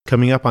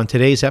coming up on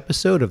today's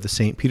episode of the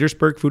St.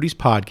 Petersburg Foodies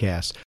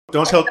Podcast.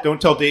 Don't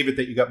tell David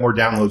that you got more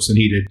downloads than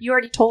he did. You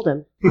already told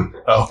him.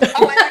 Oh.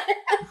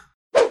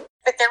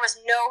 But there was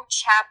no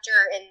chapter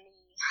in the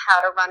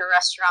How to Run a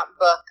Restaurant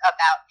book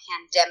about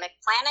pandemic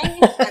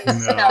planning.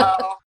 And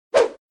so,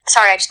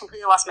 sorry, I just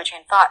completely lost my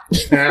train of thought.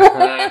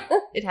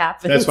 It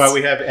happens. That's why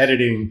we have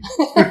editing.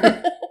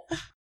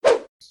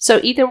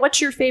 So, Ethan,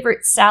 what's your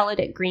favorite salad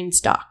at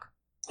Greenstock?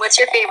 What's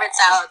your favorite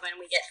salad when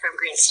we get from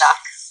Greenstock?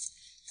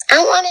 I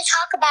don't want to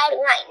talk about it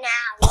right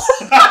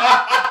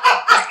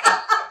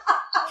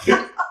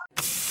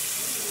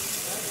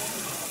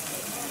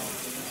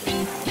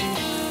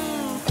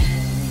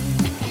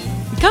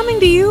now. Coming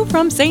to you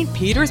from St.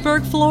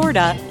 Petersburg,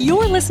 Florida,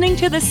 you're listening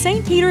to the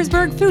St.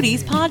 Petersburg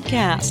Foodies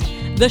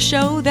Podcast, the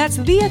show that's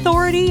the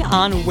authority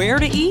on where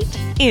to eat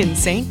in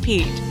St.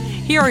 Pete.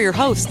 Here are your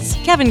hosts,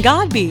 Kevin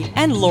Godby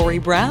and Lori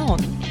Brown.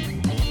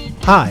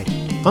 Hi,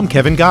 I'm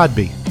Kevin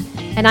Godby.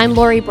 And I'm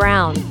Lori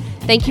Brown.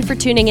 Thank you for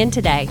tuning in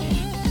today.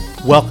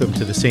 Welcome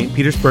to the St.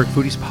 Petersburg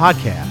Foodies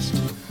Podcast,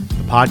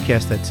 the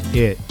podcast that's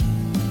it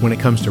when it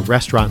comes to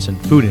restaurants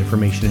and food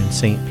information in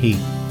St.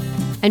 Pete.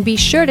 And be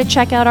sure to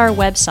check out our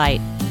website,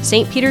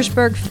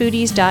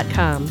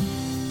 stpetersburgfoodies.com.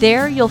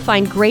 There you'll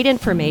find great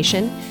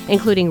information,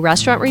 including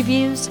restaurant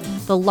reviews,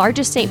 the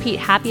largest St. Pete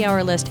happy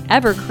hour list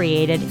ever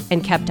created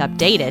and kept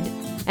updated,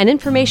 and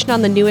information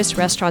on the newest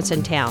restaurants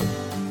in town.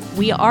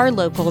 We are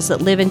locals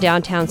that live in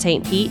downtown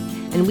St. Pete,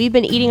 and we've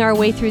been eating our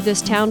way through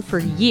this town for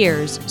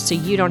years, so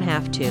you don't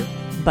have to.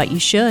 But you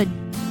should.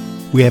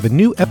 We have a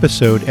new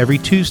episode every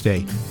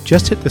Tuesday.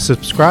 Just hit the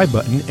subscribe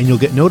button and you'll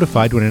get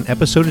notified when an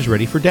episode is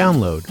ready for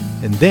download.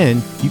 And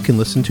then you can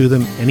listen to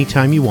them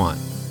anytime you want,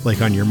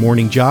 like on your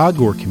morning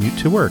jog or commute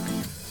to work.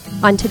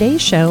 On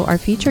today's show, our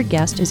featured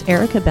guest is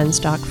Erica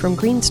Benstock from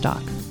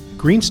Greenstock.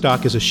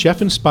 Greenstock is a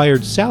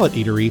chef-inspired salad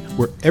eatery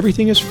where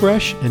everything is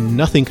fresh and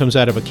nothing comes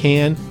out of a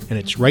can, and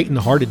it's right in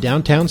the heart of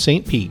downtown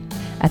St. Pete.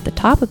 At the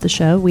top of the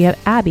show, we have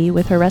Abby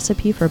with her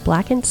recipe for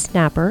blackened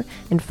snapper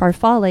and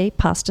farfalle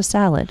pasta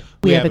salad.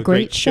 We have a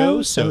great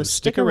show, so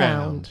stick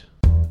around.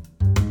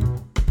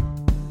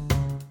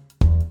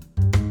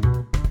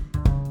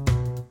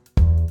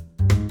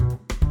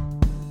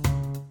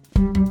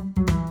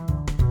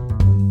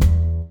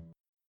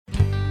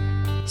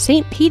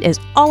 St. Pete is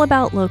all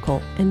about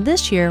local, and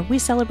this year we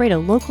celebrate a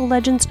local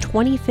legend's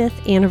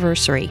 25th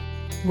anniversary.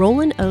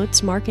 Rollin'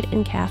 Oats Market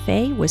and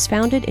Cafe was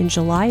founded in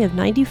July of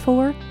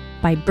 '94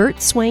 by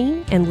Bert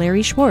Swain and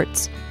Larry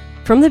Schwartz.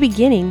 From the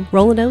beginning,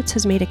 Rollin' Oats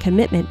has made a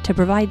commitment to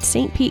provide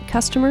St. Pete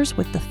customers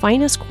with the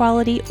finest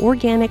quality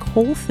organic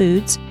whole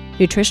foods,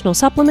 nutritional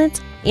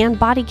supplements, and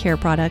body care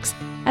products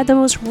at the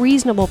most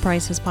reasonable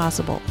prices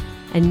possible.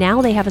 And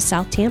now they have a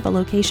South Tampa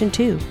location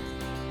too.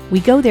 We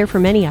go there for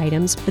many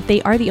items, but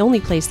they are the only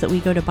place that we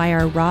go to buy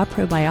our raw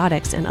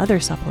probiotics and other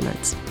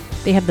supplements.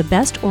 They have the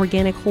best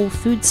organic whole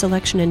food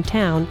selection in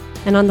town,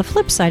 and on the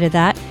flip side of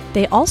that,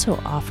 they also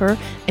offer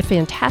a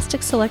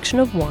fantastic selection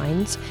of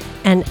wines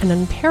and an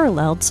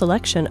unparalleled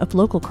selection of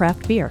local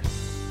craft beer.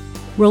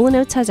 Rollin'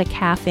 Oats has a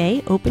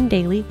cafe open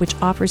daily which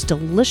offers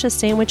delicious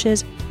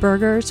sandwiches,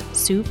 burgers,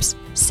 soups,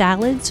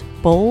 salads,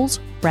 bowls,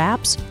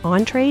 wraps,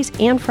 entrees,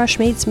 and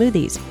fresh-made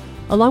smoothies,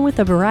 along with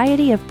a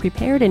variety of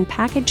prepared and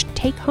packaged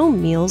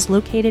take-home meals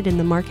located in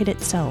the market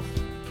itself.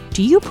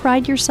 Do you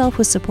pride yourself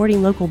with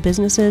supporting local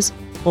businesses?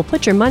 Well,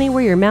 put your money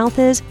where your mouth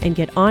is and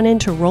get on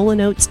into Rollin'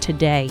 Oats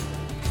today.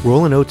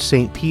 Rollin' Oats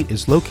St. Pete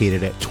is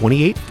located at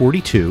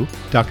 2842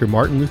 Dr.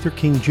 Martin Luther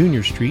King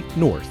Jr. Street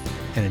North,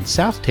 and in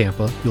South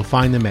Tampa, you'll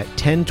find them at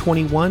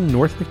 1021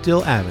 North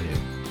McDill Avenue.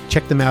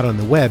 Check them out on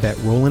the web at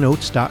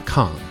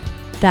rollinoats.com.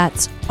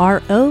 That's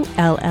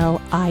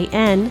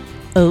ROLLIN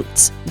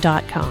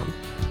oats.com.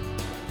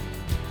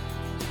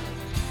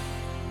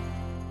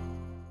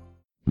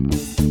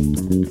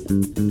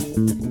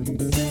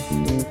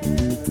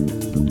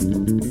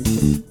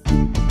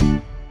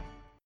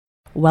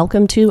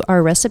 Welcome to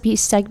our recipe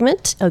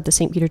segment of the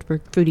St.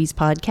 Petersburg Foodies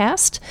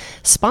Podcast,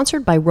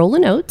 sponsored by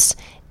Rollin' Oats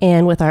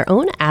and with our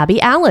own Abby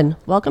Allen.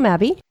 Welcome,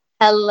 Abby.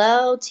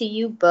 Hello to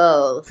you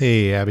both.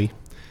 Hey, Abby.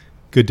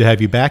 Good to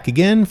have you back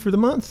again for the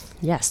month.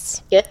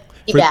 Yes. Good to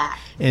be back.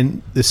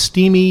 And the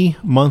steamy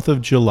month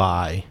of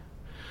July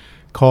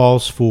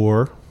calls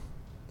for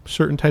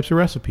certain types of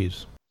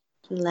recipes.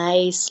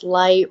 Nice,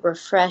 light,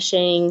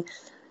 refreshing,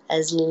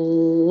 as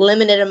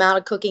limited amount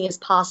of cooking as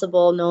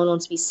possible. No one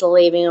wants to be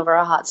slaving over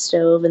a hot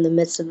stove in the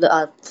midst of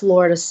the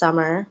Florida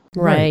summer.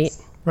 Right.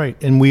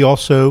 And we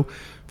also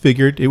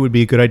figured it would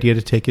be a good idea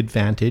to take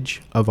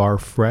advantage of our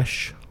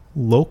fresh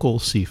local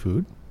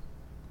seafood.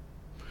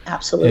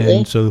 Absolutely.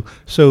 And so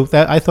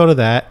that I thought of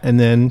that and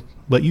then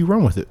let you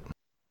run with it.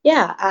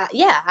 Yeah,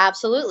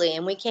 absolutely.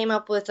 And we came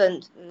up with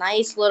a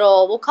nice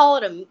little, we'll call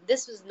it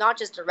this was not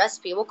just a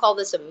recipe, we'll call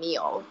this a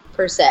meal,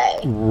 per se.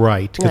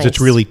 Right, because Nice.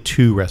 it's really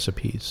two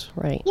recipes.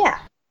 Right. Yeah,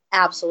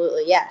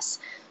 absolutely, yes.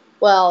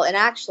 Well, and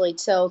actually,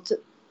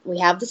 we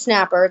have the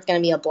snapper. It's going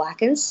to be a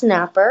blackened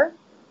snapper.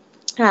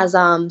 Has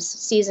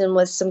seasoned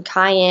with some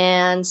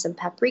cayenne, some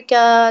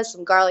paprika,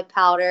 some garlic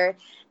powder,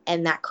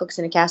 and that cooks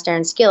in a cast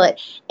iron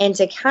skillet. And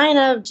to kind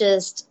of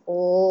just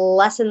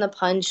lessen the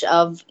punch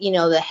of,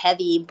 the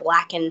heavy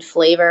blackened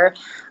flavor,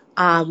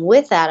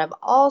 with that, I've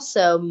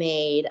also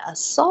made a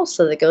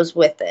salsa that goes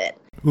with it.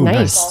 Ooh,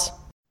 nice.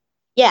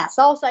 Yeah,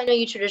 salsa, I know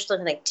you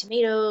traditionally like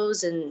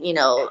tomatoes and,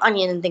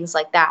 onion and things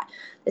like that.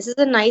 This is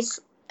a nice,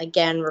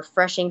 again,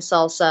 refreshing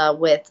salsa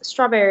with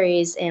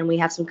strawberries, and we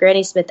have some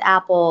Granny Smith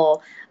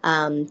apple,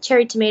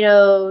 cherry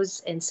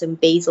tomatoes, and some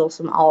basil,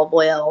 some olive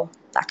oil,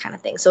 that kind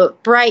of thing. So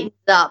it brightens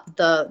up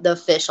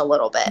the fish a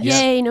little bit.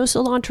 Yay, no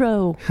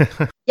cilantro.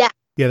 Yeah.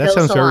 Yeah, that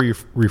sounds very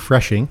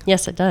refreshing.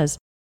 Yes, it does.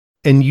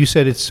 And you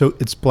said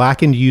it's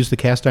blackened. You use the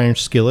cast iron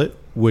skillet,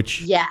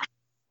 which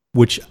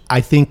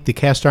I think the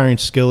cast iron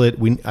skillet,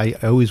 I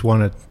always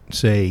want to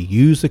say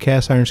use the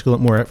cast iron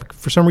skillet more.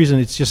 For some reason,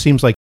 it just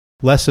seems like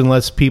less and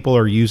less people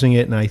are using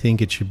it, and I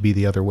think it should be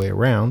the other way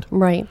around.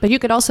 Right, but you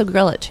could also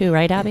grill it too,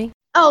 right, Abby?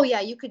 Oh, yeah,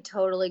 you could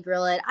totally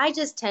grill it. I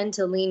just tend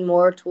to lean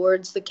more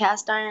towards the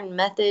cast iron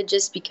method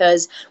just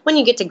because when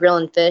you get to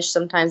grilling fish,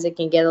 sometimes it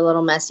can get a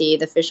little messy.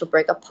 The fish will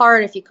break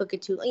apart if you cook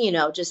it too,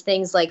 just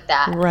things like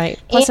that. Right.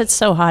 Plus, it's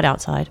so hot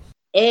outside.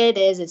 It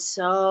is. It's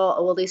so,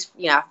 well, at least,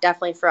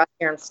 definitely for us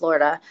here in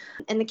Florida.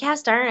 And the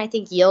cast iron, I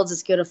think, yields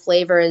as good a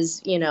flavor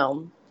as,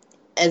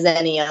 as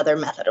any other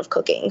method of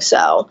cooking.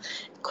 So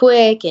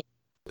quick.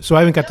 So I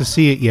haven't got to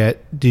see it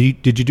yet.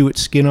 Did you do it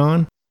skin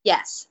on?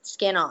 Yes,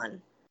 skin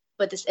on.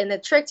 But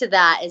the trick to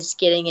that is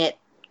getting it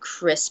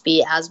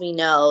crispy, as we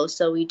know,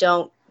 so we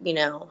don't,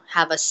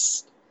 have a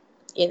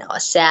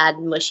sad,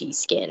 mushy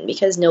skin,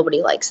 because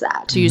nobody likes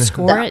that. Do you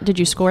score it? Did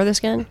you score the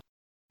skin?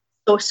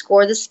 So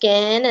score the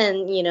skin,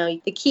 and,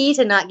 the key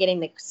to not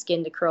getting the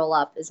skin to curl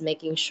up is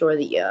making sure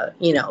that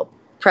you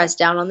press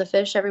down on the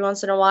fish every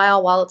once in a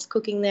while it's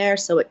cooking there,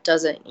 so it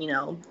doesn't,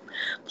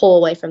 pull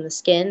away from the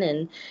skin,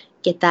 and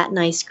get that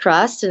nice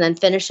crust, and then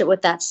finish it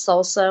with that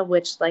salsa,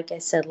 which, like I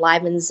said,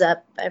 livens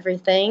up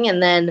everything.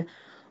 And then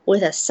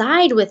with a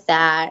side with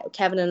that,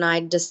 Kevin and I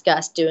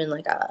discussed doing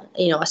like a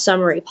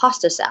summery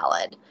pasta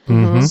salad.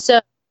 Mm-hmm. So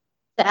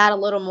to add a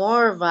little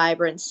more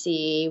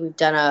vibrancy, we've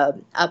done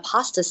a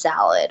pasta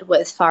salad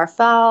with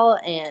farfalle,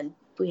 and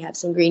we have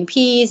some green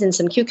peas and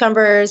some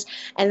cucumbers,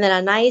 and then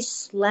a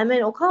nice lemon,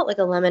 we'll call it like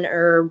a lemon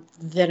herb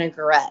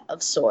vinaigrette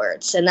of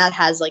sorts. And that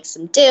has like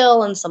some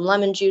dill and some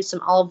lemon juice, some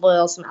olive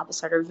oil, some apple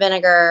cider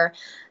vinegar,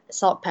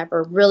 salt,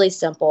 pepper, really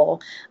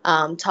simple.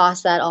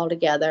 Toss that all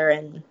together,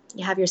 and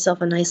you have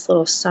yourself a nice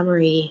little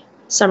summery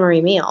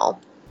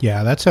meal.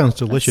 Yeah, that sounds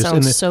delicious. That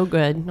sounds so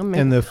good.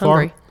 And the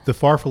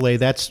farfalle,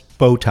 that's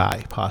bow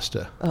tie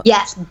pasta.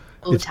 Yes,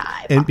 bow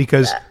tie. And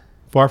because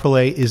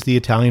farfalle is the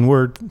Italian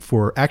word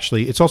for,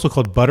 actually, it's also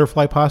called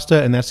butterfly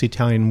pasta, and that's the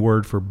Italian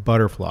word for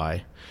butterfly.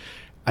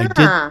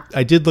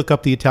 I did look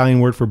up the Italian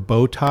word for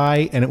bow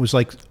tie, and it was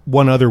like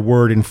one other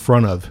word in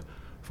front of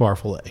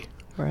farfalle.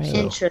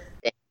 Right. So.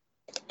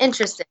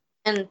 Interesting.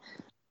 And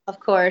of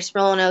course,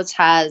 Rolling Oats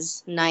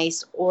has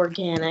nice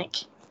organic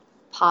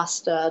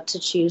pasta to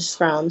choose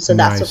from, so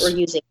that's what we're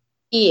using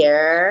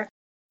here.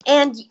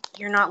 And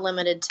you're not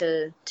limited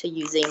to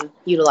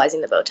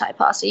utilizing the bow tie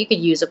pasta. You could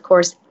use, of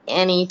course,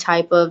 any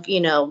type of,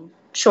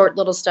 short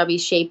little stubby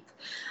shape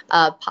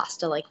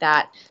pasta like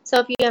that. So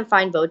if you can't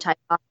find bow tie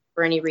pasta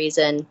for any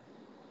reason,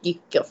 you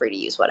feel free to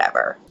use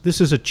whatever. This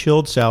is a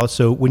chilled salad.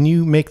 So when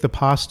you make the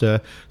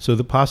pasta, so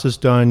the pasta's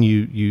done,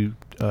 you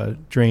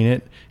drain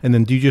it, and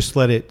then do you just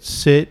let it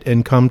sit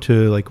and come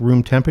to like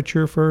room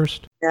temperature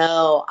first?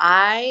 No,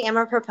 I am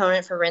a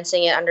proponent for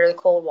rinsing it under the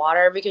cold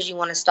water because you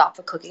want to stop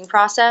the cooking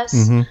process.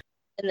 Mm-hmm.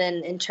 And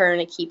then in turn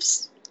it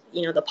keeps,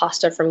 the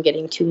pasta from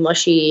getting too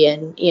mushy,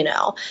 and,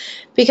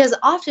 because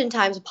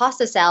oftentimes a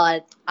pasta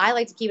salad, I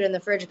like to keep it in the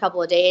fridge a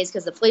couple of days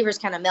because the flavors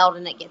kind of meld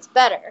and it gets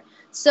better.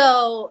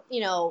 So,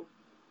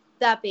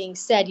 that being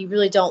said, you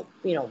really don't,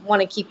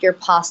 want to keep your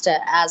pasta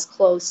as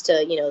close to,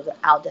 the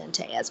al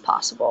dente as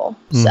possible.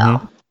 Mm-hmm.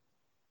 So,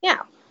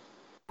 yeah.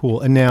 Cool.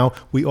 And now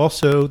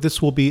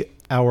this will be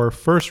our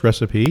first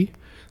recipe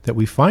that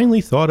we finally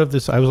thought of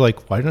this. I was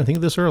like, why didn't I think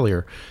of this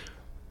earlier?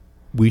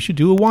 We should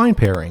do a wine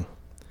pairing.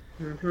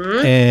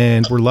 Mm-hmm.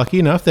 And we're lucky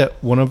enough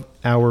that one of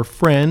our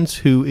friends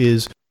who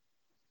is,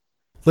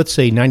 let's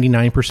say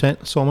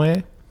 99%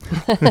 sommelier,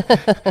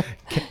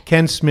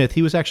 Ken Smith,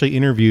 he was actually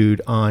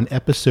interviewed on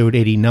episode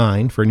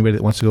 89 for anybody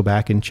that wants to go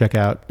back and check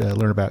out,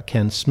 learn about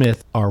Ken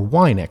Smith, our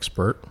wine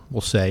expert,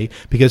 we'll say,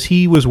 because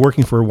he was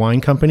working for a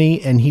wine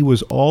company and he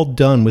was all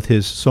done with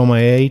his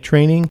sommelier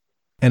training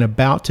and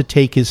about to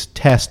take his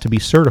test to be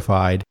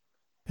certified.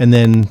 And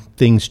then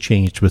things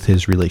changed with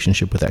his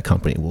relationship with that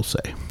company, we'll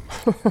say.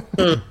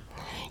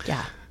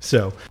 Yeah.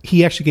 So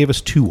he actually gave us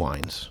 2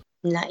 wines.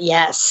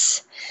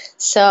 Yes.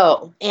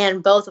 So,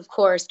 and both, of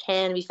course,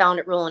 can be found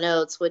at Rolling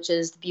Oats, which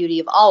is the beauty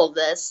of all of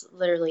this.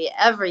 Literally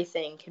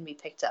everything can be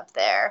picked up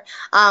there,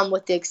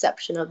 with the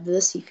exception of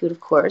the seafood, of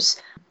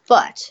course.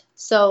 But,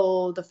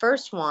 so the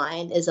first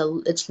wine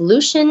it's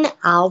Lucien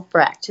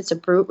Albrecht. It's a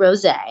Brut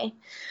Rosé.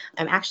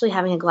 I'm actually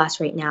having a glass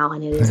right now,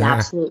 and it is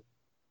absolutely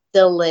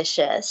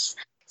delicious.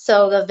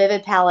 So the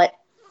Vivid Palate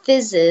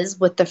fizzes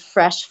with the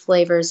fresh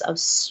flavors of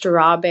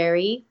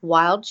strawberry,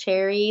 wild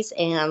cherries,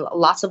 and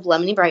lots of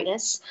lemony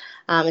brightness.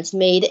 It's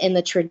made in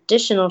the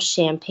traditional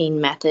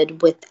champagne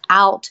method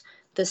without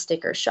the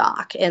sticker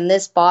shock. And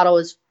this bottle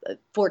is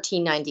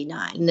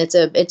 $14.99, and it's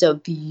a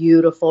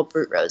beautiful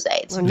Brut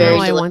Rosé. It's very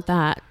I want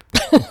that.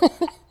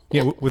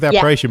 Yeah, with that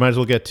price, you might as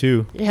well get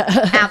two. Yeah,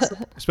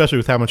 absolutely. Especially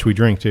with how much we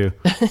drink, too.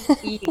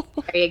 There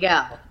you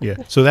go. Yeah.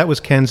 So that was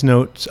Ken's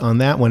notes on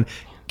that one.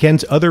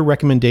 Ken's other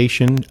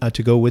recommendation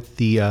to go with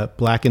the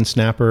Blackened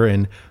Snapper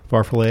and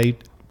Farfalle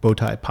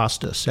Bowtie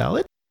Pasta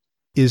Salad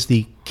is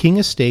the King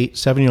Estate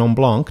Sauvignon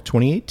Blanc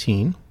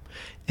 2018.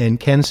 And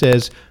Ken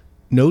says,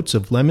 notes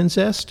of lemon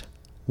zest,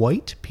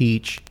 white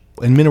peach,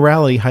 and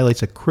minerality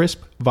highlights a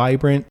crisp,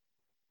 vibrant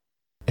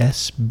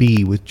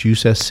SB with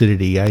juice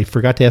acidity. I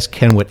forgot to ask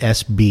Ken what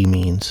SB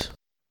means.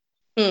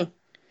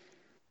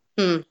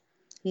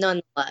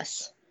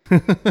 Nonetheless.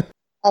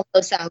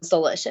 Also sounds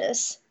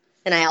delicious.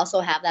 And I also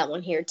have that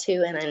one here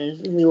too, and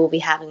then we will be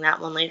having that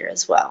one later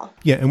as well.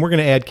 Yeah, and we're going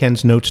to add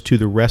Ken's notes to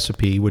the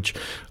recipe, which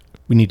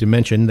we need to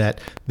mention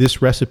that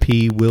this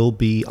recipe will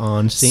be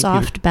on St.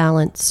 Soft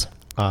balance.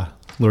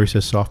 Lori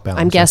says soft balance.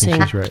 I'm guessing. I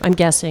think she's right. I'm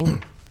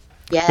guessing.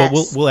 Yes.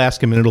 But we'll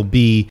ask him, and it'll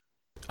be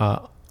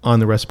on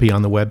the recipe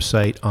on the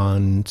website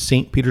on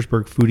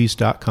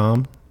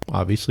stpetersburgfoodies.com,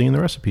 obviously in the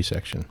recipe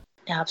section.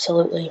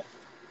 Absolutely.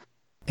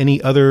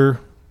 Any other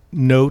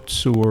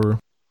notes or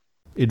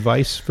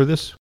advice for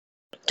this?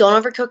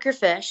 Don't overcook your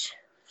fish.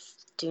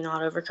 Do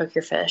not overcook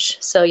your fish.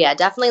 So yeah,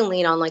 definitely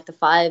lean on like the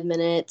 5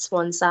 minutes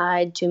one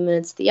side, 2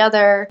 minutes the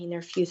other. I mean, there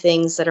are a few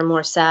things that are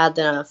more sad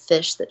than a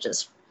fish that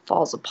just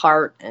falls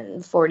apart and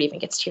before it even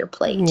gets to your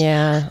plate.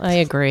 Yeah, I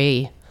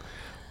agree.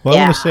 Well,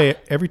 I'm going to say,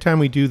 every time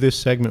we do this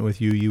segment with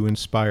you, you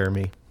inspire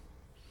me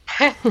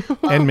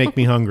and make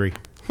me hungry.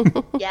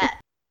 Yeah,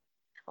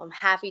 I'm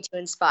happy to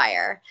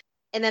inspire.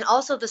 And then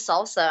also the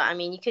salsa. I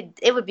mean,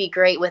 it would be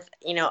great with,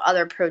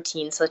 other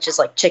proteins such as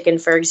like chicken,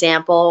 for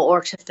example,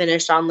 or to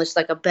finish on just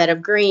like a bed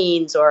of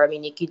greens, or, I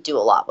mean, you could do a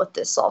lot with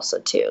this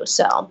salsa too.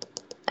 So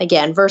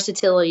again,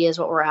 versatility is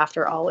what we're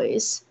after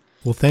always.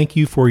 Well, thank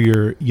you for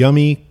your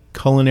yummy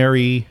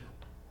culinary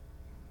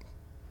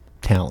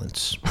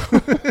talents.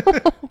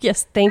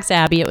 Yes, thanks,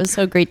 Abby. It was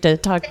so great to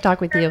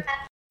talk with you.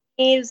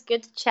 It was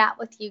good to chat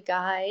with you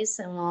guys,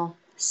 and we'll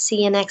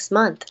see you next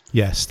month.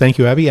 Yes, thank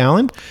you, Abby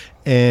Allen.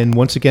 And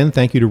once again,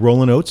 thank you to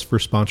Rollin' Oats for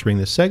sponsoring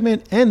this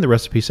segment and the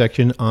recipe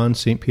section on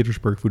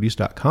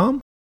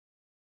stpetersburgfoodies.com.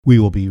 We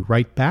will be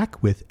right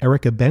back with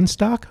Erica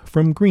Benstock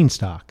from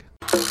Greenstock.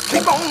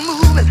 Keep on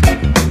moving.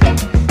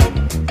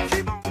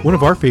 One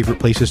of our favorite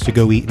places to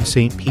go eat in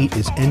St. Pete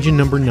is Engine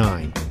Number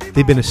 9.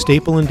 They've been a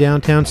staple in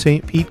downtown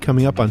St. Pete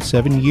coming up on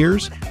 7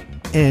 years,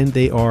 and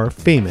they are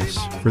famous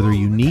for their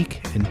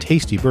unique and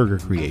tasty burger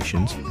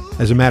creations.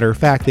 As a matter of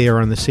fact, they are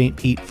on the St.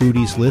 Pete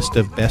Foodies list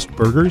of best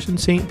burgers in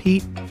St.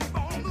 Pete.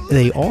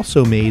 They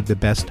also made the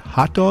best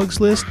hot dogs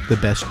list, the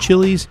best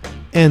chilies,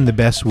 and the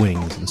best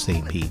wings in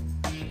St. Pete.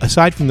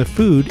 Aside from the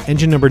food,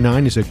 Engine Number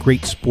 9 is a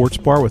great sports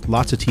bar with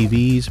lots of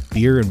TVs,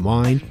 beer, and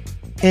wine.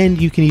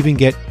 And you can even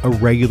get a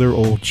regular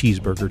old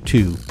cheeseburger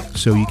too,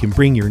 so you can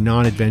bring your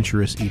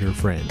non-adventurous eater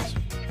friends.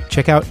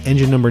 Check out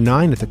Engine Number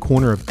 9 at the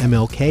corner of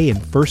MLK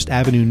and 1st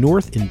Avenue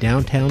North in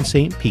downtown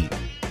St. Pete.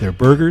 Their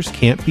burgers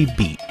can't be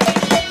beat.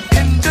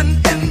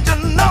 Engine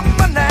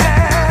number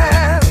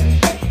 9.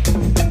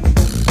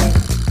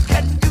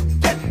 Can you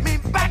get me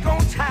back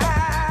on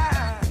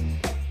time?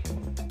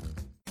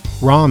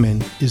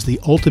 Ramen is the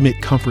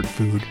ultimate comfort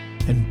food,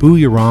 and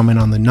Booyah Ramen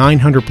on the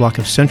 900 block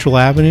of Central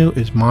Avenue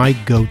is my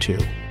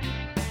go-to.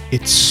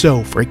 It's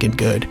so freaking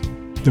good.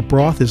 The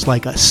broth is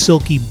like a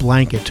silky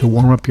blanket to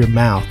warm up your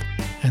mouth,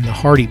 and the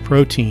hearty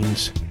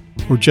proteins,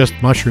 or just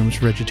mushrooms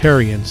for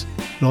vegetarians,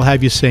 it'll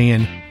have you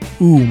saying,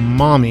 "Ooh,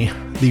 mommy."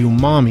 The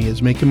umami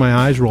is making my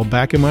eyes roll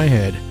back in my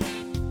head.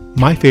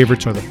 My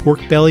favorites are the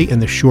pork belly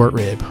and the short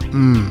rib.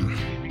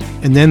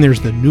 And then there's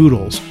the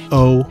noodles.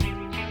 OMG.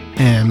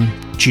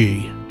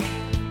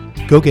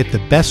 Go get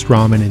the best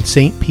ramen in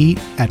St. Pete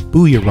at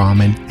Booyah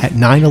Ramen at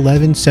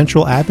 911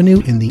 Central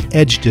Avenue in the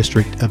Edge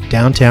District of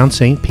downtown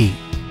St. Pete.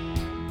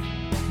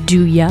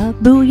 Do ya,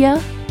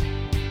 booyah?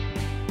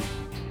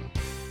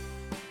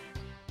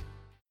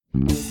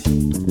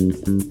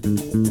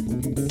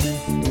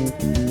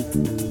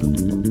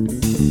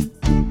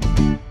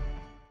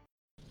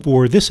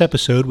 For this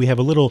episode, we have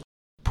a little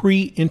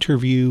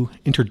pre-interview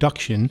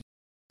introduction.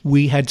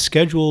 We had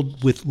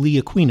scheduled with Lee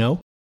Aquino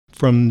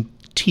from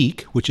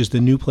Teak, which is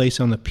the new place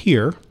on the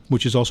pier,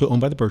 which is also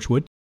owned by the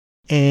Birchwood.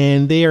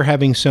 And they are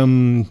having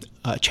some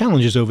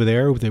challenges over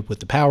there with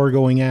the power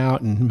going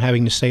out and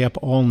having to stay up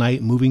all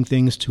night moving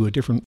things to a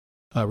different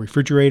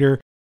refrigerator.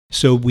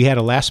 So we had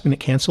a last-minute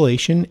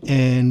cancellation,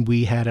 and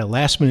we had a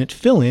last-minute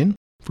fill-in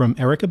from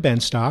Erica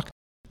Benstock.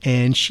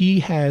 And she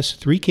has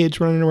 3 kids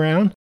running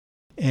around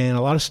and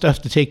a lot of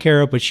stuff to take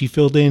care of, but she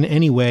filled in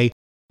anyway.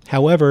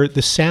 However,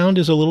 the sound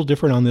is a little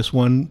different on this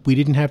one. We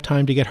didn't have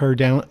time to get her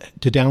down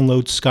to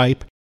download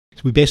Skype.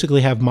 So we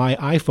basically have my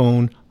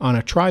iPhone on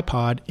a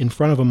tripod in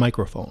front of a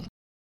microphone.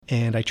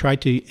 and I tried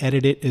to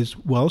edit it as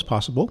well as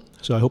possible.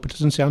 So I hope it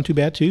doesn't sound too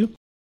bad to you.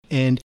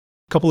 And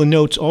a couple of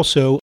notes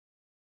also.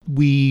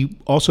 We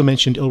also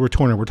mentioned Il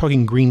Ritorno. We're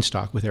talking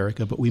Greenstock with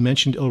Erica, but we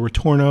mentioned Il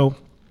Ritorno,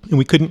 and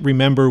we couldn't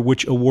remember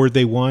which award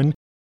they won.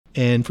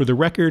 And for the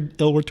record,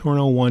 Il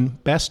Ritorno won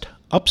Best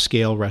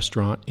Upscale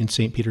Restaurant in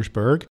St.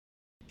 Petersburg,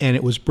 and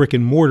it was Brick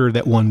and Mortar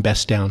that won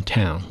Best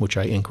Downtown, which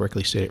I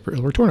incorrectly stated for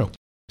Il Ritorno.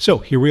 So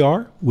here we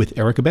are with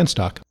Erica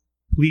Benstock.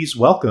 Please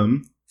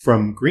welcome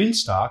from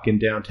Greenstock in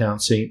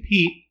downtown St.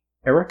 Pete,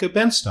 Erica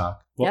Benstock.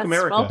 Welcome,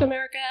 Erica. Welcome,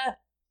 Erica.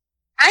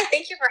 Hi,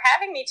 thank you for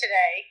having me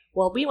today.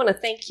 Well, we want to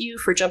thank you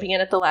for jumping in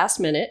at the last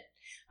minute.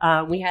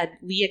 We had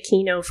Lee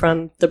Aquino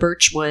from the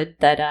Birchwood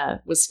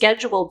that was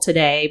scheduled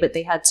today, but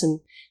they've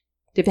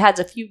had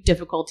a few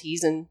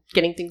difficulties in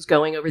getting things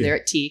going over there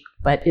at Teak,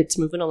 but it's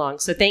moving along.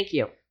 So thank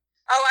you.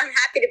 Oh, I'm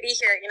happy to be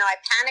here. I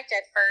panicked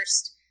at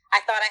first. I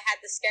thought I had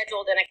this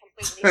scheduled and it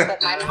completely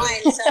slipped my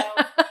mind. So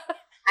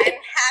I'm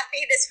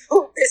happy this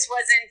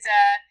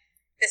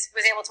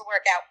was able to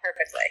work out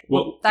perfectly.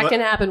 Well, that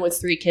can happen with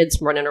 3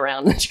 kids running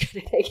around that you got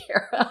to take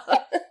care of.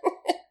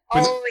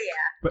 Oh,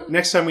 yeah. But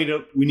next time we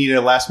need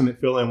a last minute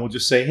fill in, we'll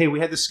just say, hey, we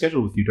had this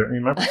scheduled with you. Don't you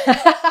remember?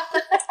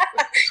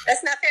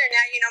 That's not fair.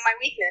 Now you know my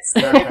weakness.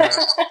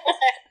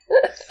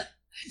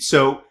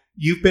 So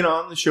you've been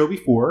on the show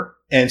before,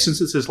 and since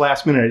this is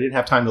last minute, I didn't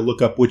have time to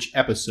look up which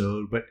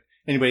episode, but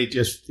anybody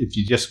if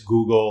you just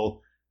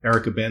Google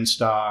Erica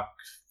Benstock,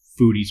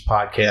 Foodies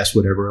podcast,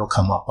 whatever, it'll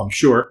come up, I'm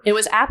sure. It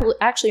was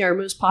actually our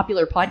most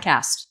popular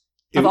podcast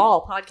of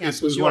all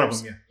podcasts. It was one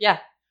of them, yeah.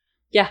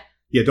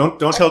 Yeah, don't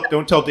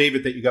tell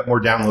David that you got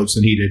more downloads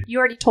than he did. You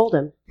already told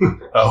him. I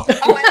like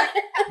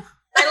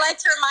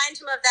to remind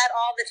him of that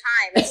all the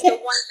time. It's the one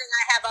thing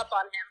I have up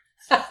on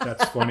him.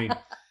 That's funny.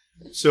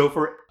 So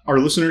for our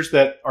listeners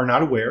that are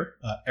not aware,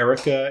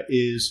 Erica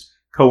is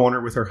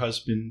co-owner with her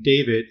husband,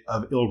 David,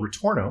 of Il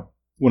Ritorno,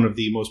 one of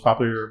the most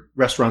popular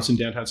restaurants in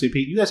downtown St.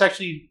 Pete. You guys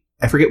actually,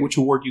 I forget which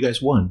award you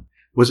guys won.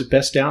 Was it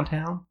Best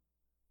Downtown?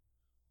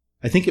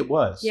 I think it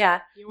was.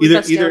 Yeah, you were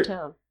Best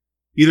Downtown.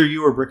 Either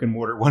you or Brick and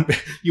Mortar won.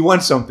 You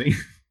won something.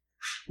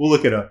 We'll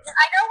look it up.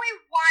 I know we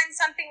won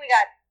something. We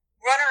got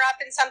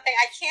runner-up in something.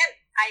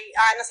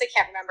 I honestly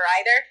can't remember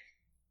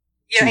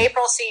either.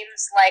 April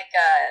seems like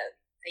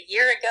a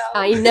year ago.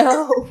 I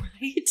know,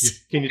 right?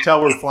 Can you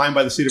tell we're flying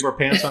by the seat of our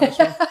pants on this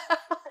one?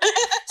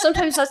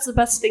 Sometimes that's the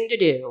best thing to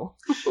do.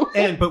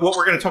 But what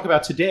we're going to talk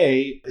about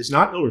today is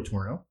not Il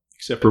Ritorno,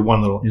 except for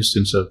one little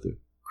instance of the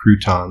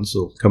croutons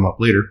that'll come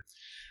up later,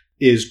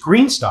 is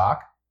Greenstock,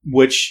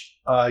 which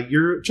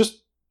you're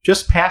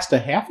just past a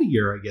half a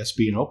year, I guess,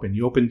 being open.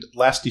 You opened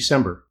last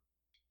December.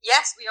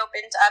 Yes, we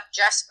opened up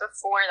just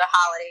before the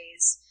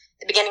holidays,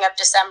 the beginning of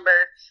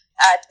December.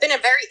 It's been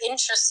a very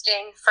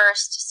interesting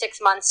first 6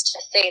 months, to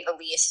say the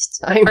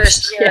least. The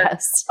first year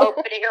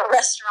opening a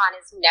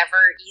restaurant is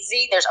never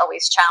easy. There's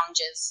always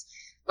challenges,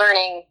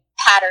 learning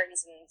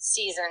patterns and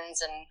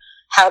seasons and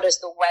how does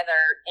the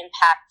weather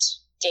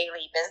impact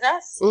daily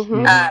business.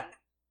 Mm-hmm.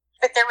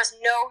 But there was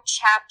no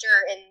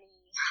chapter in the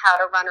How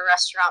to Run a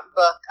Restaurant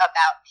book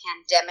about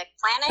pandemic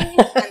planning.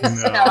 And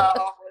so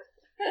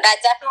that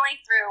definitely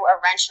threw a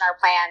wrench in our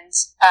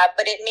plans.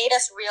 But it made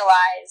us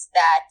realize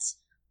that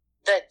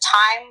the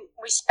time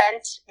we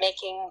spent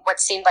making what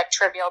seemed like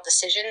trivial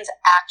decisions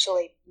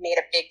actually made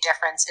a big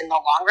difference in the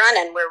long run.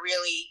 And we're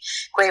really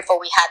grateful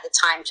we had the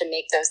time to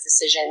make those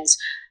decisions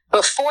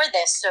before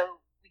this.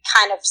 So we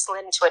kind of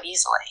slid into it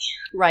easily.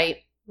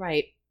 Right.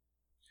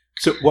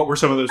 So what were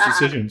some of those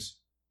decisions?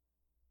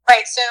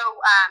 Right. So,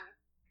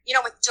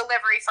 with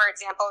delivery, for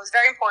example, it was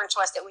very important to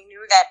us that we knew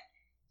that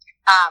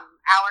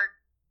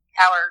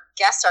our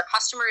guests, our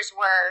customers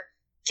were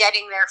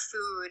getting their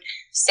food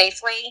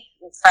safely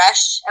and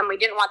fresh, and we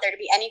didn't want there to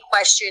be any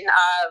question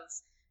of,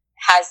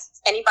 has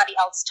anybody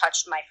else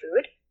touched my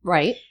food?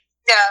 Right.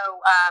 So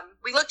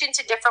we looked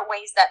into different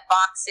ways that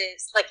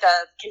boxes, like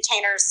the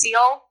containers,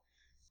 seal,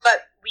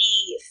 but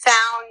we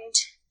found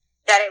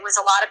that it was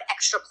a lot of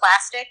extra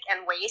plastic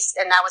and waste,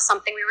 and that was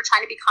something we were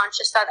trying to be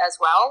conscious of as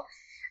well.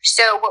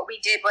 So what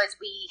we did was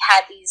we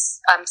had these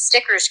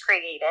stickers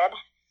created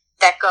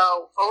that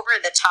go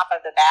over the top of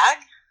the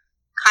bag,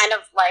 kind of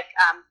like,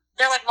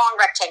 they're like long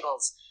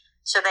rectangles.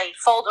 So they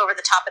fold over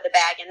the top of the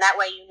bag, and that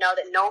way you know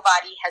that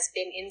nobody has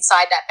been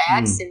inside that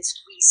bag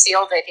since we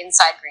sealed it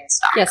inside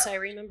Greenstock. Yes, I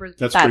remember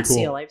That's that pretty cool.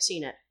 seal. I've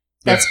seen it.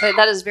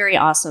 That is very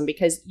awesome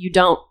because you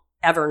don't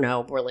ever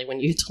know really when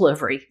you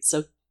delivery.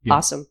 So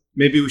awesome.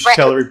 Maybe we should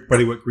tell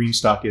everybody what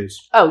Greenstock is.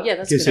 Oh yeah,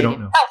 that's in case good. They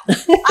don't know.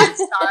 Oh, I'm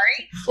sorry.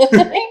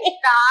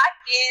 Greenstock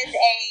is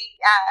a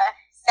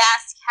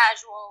fast,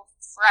 casual,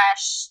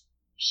 fresh,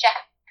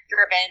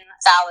 chef-driven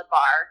salad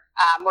bar.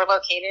 We're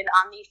located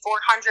on the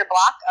 400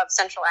 block of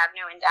Central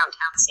Avenue in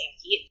downtown St.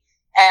 Pete.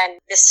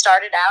 And this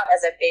started out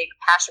as a big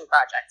passion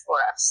project for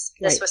us.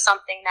 This was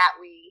something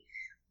that we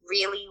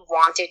really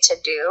wanted to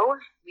do.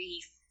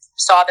 We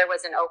saw there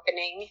was an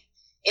opening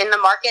in the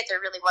market.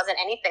 There really wasn't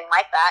anything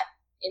like that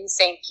in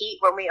St. Pete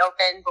when we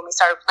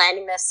started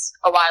planning this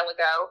a while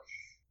ago.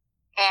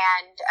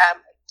 And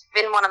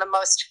been one of the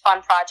most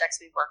fun projects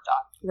we've worked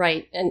on.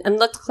 Right. And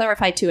let's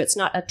clarify, too, it's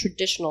not a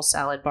traditional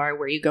salad bar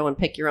where you go and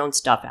pick your own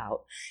stuff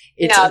out.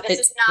 This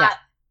is not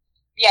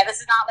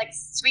like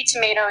sweet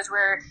tomatoes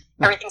where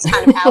everything's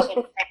kind of out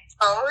and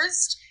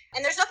exposed.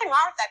 And there's nothing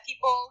wrong with that.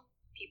 People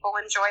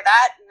enjoy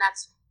that, and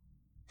that's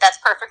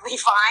perfectly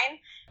fine.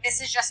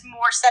 This is just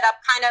more set up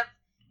kind of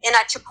in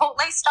a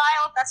Chipotle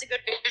style, if that's a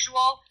good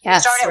visual.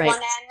 Yes, you start at right.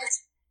 one end.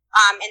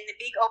 In the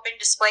big open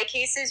display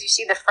cases, you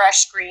see the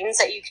fresh greens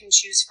that you can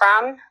choose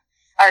from,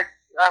 or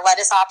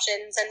lettuce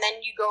options, and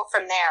then you go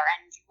from there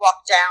and you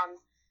walk down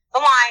the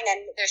line,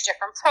 and there's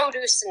different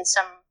produce and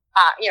some,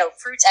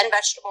 fruits and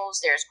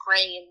vegetables. There's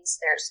grains,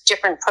 there's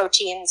different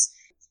proteins.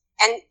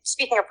 And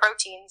speaking of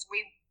proteins,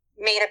 we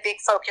made a big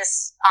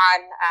focus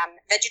on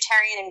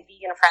vegetarian and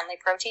vegan-friendly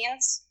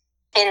proteins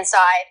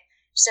inside,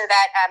 so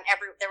that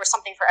there was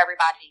something for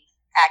everybody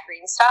at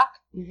Greenstock.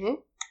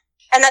 Mm-hmm.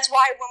 And that's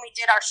why when we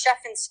did our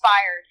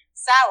chef-inspired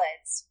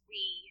salads,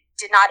 we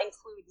did not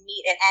include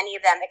meat in any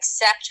of them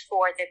except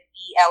for the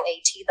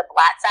BLAT, the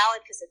Blatt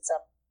salad, because it's a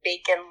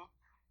bacon,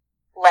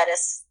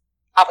 lettuce,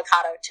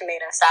 avocado,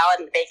 tomato salad,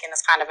 and the bacon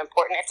is kind of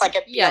important. It's like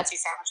a BLT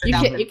sandwich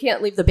without you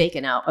can't leave the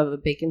bacon out of a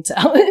bacon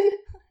salad.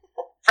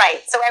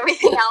 Right. So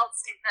everything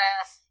else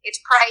it's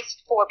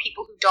priced for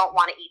people who don't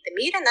want to eat the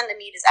meat, and then the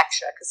meat is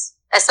extra. Because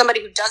as somebody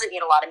who doesn't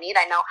eat a lot of meat,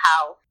 I know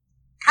how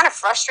kind of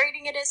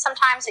frustrating it is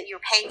sometimes that you're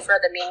paying for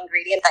the main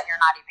ingredient that you're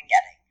not even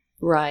getting.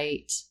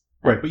 Right.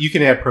 Right, but you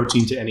can add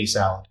protein to any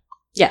salad.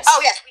 Yes. Oh,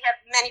 yes. We have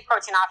many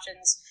protein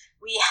options.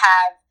 We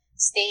have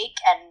steak,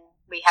 and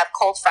we have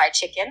cold fried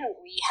chicken.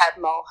 We have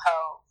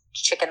mojo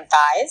chicken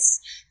thighs.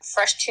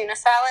 Fresh tuna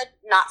salad,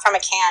 not from a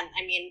can.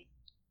 I mean,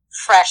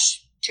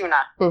 fresh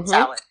tuna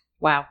salad.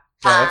 Wow.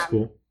 Oh, that's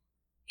cool.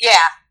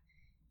 Yeah.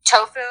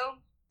 Tofu.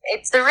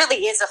 There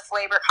really is a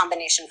flavor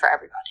combination for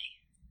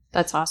everybody.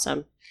 That's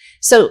awesome.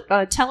 So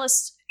tell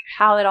us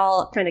how it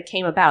all kind of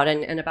came about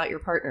and about your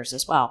partners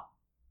as well.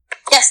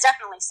 Yes,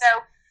 definitely. So,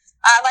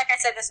 like I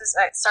said, this was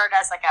started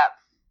as like a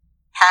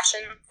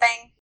passion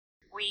thing.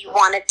 We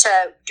wanted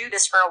to do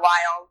this for a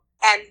while,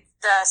 and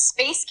the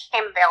space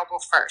came available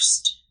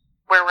first,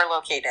 where we're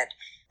located.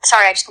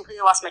 Sorry, I just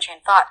completely lost my train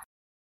of thought.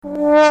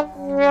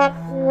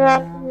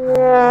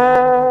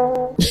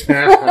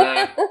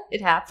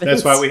 It happens.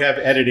 That's why we have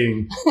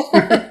editing.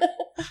 I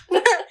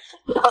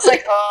was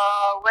like,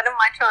 oh, what am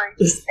I trying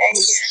to say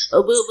here?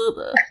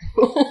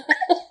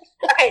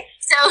 Okay,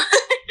 so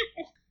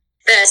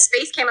the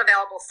space came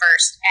available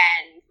first,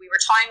 and we were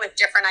toying with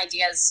different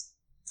ideas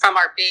from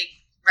our big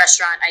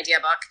restaurant idea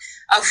book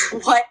of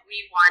what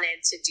we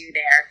wanted to do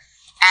there.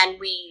 And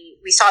we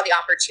saw the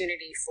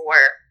opportunity for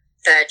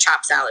the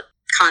chopped salad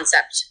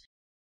concept.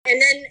 And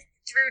then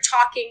through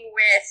talking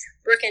with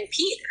Brooke and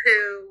Pete,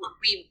 who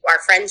we are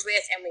friends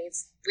with, and we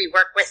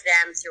work with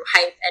them through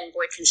Hype and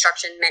Boyd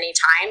Construction many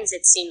times,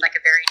 it seemed like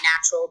a very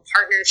natural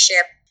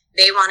partnership.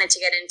 They wanted to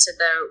get into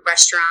the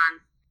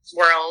restaurant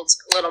world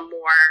a little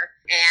more,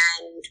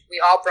 and we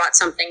all brought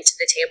something to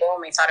the table, and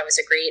we thought it was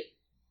a great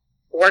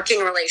working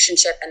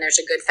relationship, and there's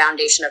a good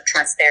foundation of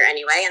trust there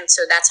anyway. And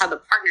so that's how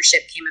the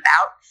partnership came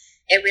about.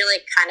 It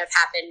really kind of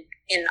happened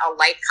in a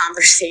light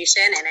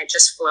conversation, and it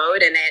just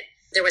flowed, and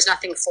there was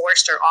nothing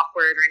forced or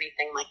awkward or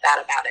anything like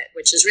that about it,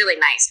 which is really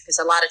nice, because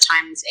a lot of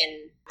times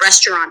in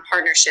restaurant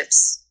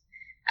partnerships,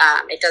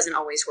 it doesn't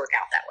always work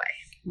out that way.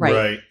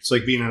 Right. It's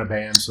like being in a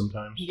band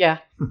sometimes. Yeah.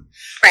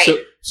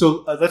 Right.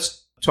 So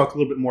let's talk a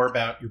little bit more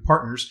about your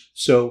partners.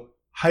 So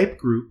Hype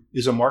Group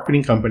is a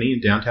marketing company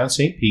in downtown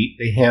St. Pete.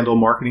 They handle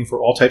marketing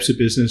for all types of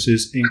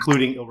businesses,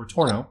 including Il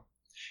Ritorno.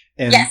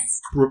 And yes.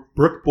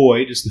 Brooke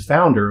Boyd is the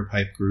founder of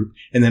Hype Group.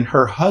 And then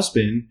her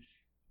husband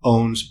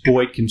owns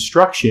Boyd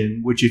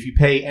Construction, which if you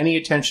pay any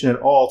attention at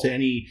all to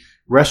any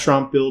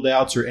restaurant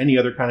build-outs or any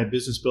other kind of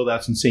business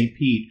build-outs in St.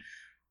 Pete,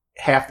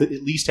 at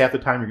least half the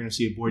time you're going to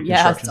see a Boyd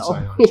Construction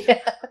sign on it. Yeah.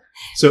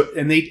 So,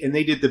 and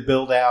they did the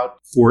build-out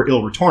for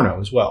Il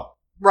Ritorno as well.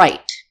 Right.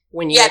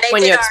 When you did our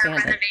expanded.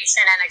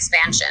 renovation and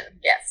expansion.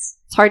 Yes.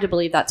 It's hard to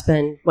believe that's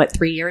been,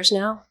 3 years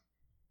now?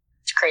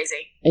 It's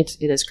crazy. It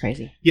is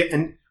crazy. Yeah,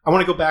 and I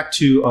want to go back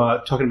to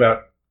talking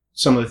about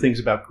some of the things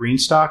about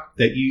Greenstock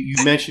that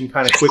you mentioned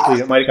kind of quickly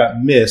that might have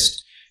got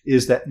missed,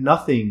 is that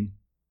nothing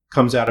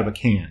comes out of a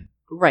can.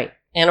 Right.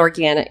 And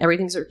organic.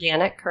 Everything's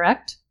organic,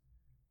 correct?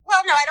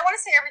 Well, no, I don't want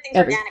to say everything's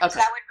organic, because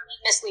that would be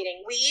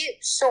misleading. We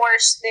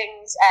source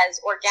things as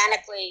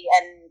organically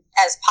and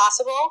as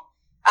possible.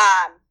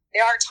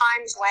 There are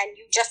times when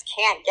you just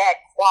can't get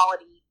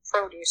quality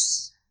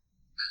produce,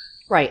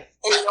 right,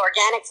 in the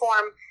organic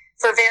form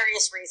for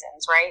various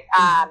reasons, right?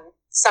 Mm-hmm.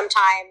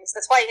 Sometimes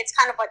that's why it's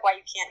kind of like why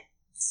you can't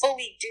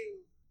fully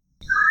do.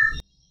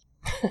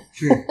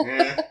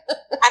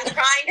 I'm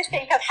trying to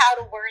think of how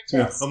to word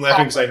this. Yeah, I'm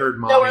laughing because I heard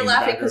mommy. No, we're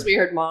laughing because we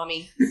heard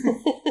mommy.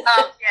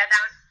 Oh yeah,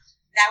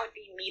 that would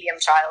be medium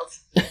child.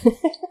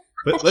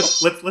 But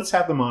let's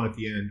have them on at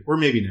the end, or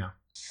maybe now.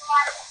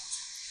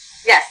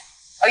 Yes.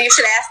 Oh, you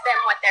should ask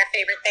them what their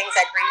favorite things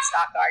at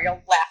Greenstock are.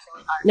 You'll laugh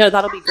really hard. No,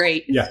 that'll be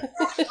great. Yeah.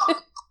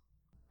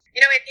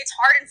 It's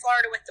hard in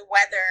Florida with the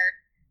weather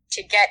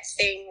to get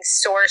things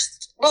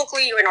sourced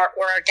locally or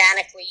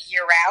organically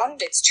year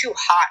round. It's too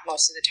hot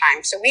most of the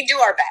time. So we do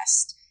our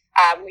best.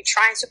 We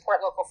try and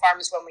support local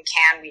farmers when we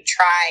can. We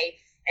try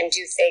and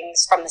do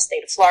things from the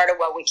state of Florida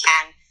where we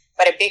can.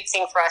 But a big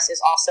thing for us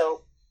is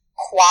also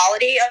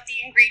quality of the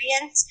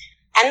ingredients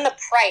and the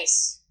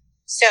price.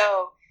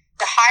 So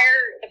the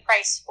higher the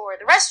price for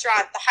the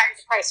restaurant, the higher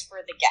the price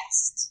for the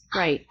guest.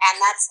 Right.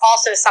 And that's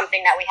also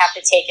something that we have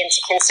to take into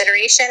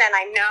consideration. And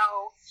I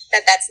know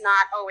that that's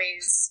not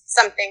always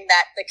something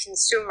that the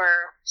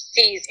consumer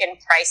sees in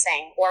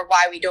pricing, or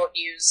why we don't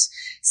use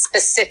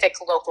specific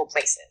local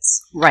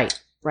places. Right.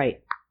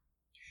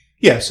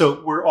 Yeah,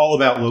 so we're all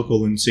about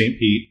local in St.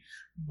 Pete,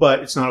 but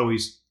it's not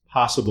always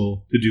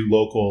possible to do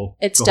local.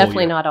 It's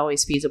definitely not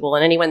always feasible.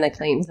 And anyone that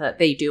claims that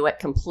they do it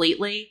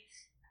completely,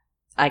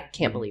 I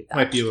can't believe that.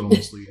 Might be a little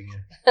misleading.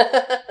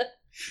 Yeah.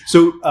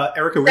 So,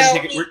 Erica,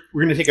 we're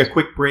going to take a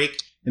quick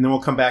break, and then we'll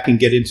come back and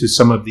get into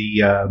some of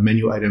the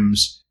menu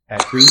items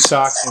at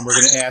Greenstock, and we're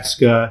going to ask,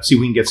 see if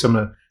we can get some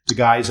of the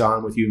guys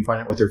on with you and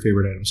find out what their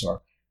favorite items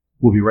are.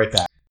 We'll be right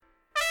back.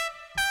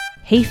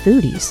 Hey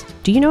foodies,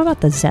 do you know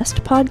about the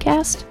Zest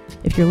podcast?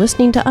 If you're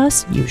listening to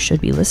us, you should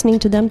be listening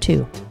to them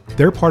too.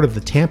 They're part of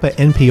the Tampa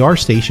NPR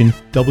station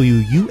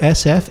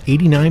WUSF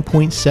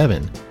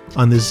 89.7.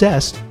 On the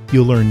Zest,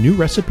 you'll learn new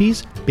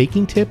recipes,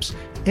 baking tips,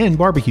 and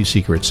barbecue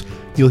secrets.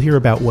 You'll hear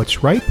about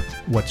what's ripe,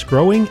 what's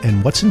growing,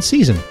 and what's in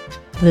season.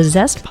 The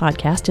Zest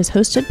podcast is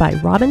hosted by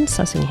Robin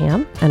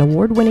Sussingham, an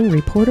award-winning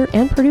reporter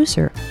and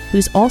producer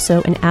who's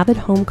also an avid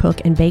home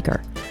cook and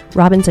baker.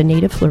 Robin's a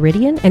native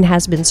Floridian and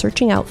has been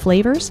searching out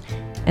flavors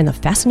and the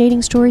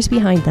fascinating stories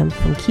behind them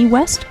from Key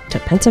West to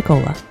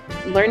Pensacola.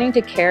 Learning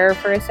to care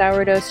for a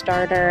sourdough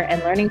starter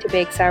and learning to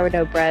bake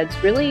sourdough breads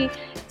really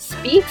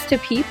speaks to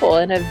people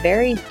in a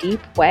very deep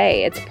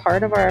way. It's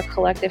part of our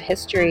collective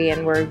history,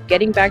 and we're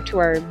getting back to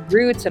our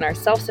roots and our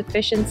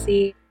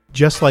self-sufficiency.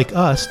 Just like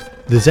us,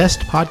 the Zest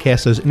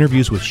podcast does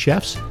interviews with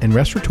chefs and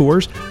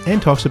restaurateurs and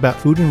talks about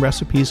food and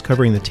recipes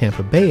covering the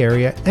Tampa Bay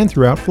area and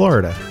throughout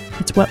Florida.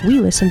 It's what we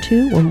listen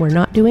to when we're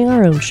not doing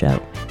our own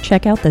show.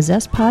 Check out the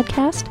Zest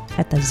podcast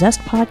at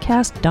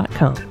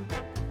thezestpodcast.com.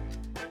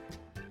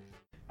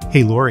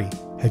 Hey, Lori,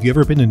 have you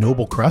ever been to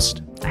Noble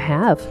Crust? I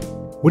have.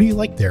 What do you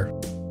like there?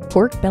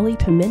 Pork belly,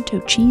 pimento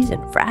cheese,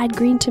 and fried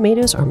green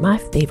tomatoes are my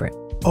favorite.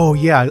 Oh,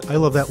 yeah, I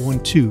love that one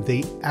too.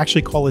 They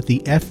actually call it the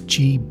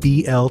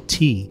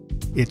FGBLT.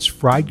 It's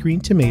fried green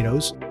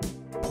tomatoes,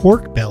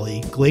 pork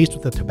belly glazed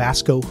with a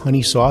Tabasco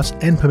honey sauce,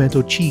 and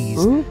pimento cheese.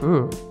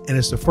 Mm-hmm. And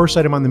it's the first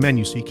item on the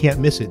menu, so you can't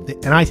miss it.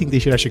 And I think they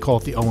should actually call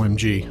it the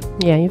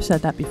OMG. Yeah, you've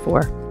said that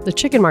before. The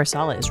chicken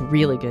marsala is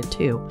really good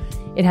too.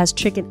 It has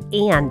chicken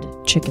and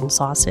chicken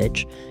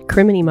sausage,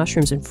 crimini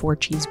mushrooms, and 4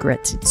 cheese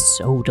grits. It's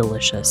so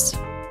delicious.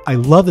 I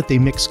love that they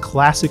mix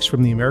classics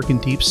from the American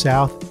Deep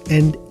South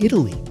and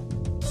Italy.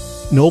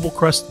 Noble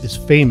Crust is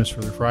famous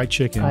for their fried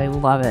chicken. I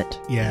love it.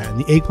 Yeah, and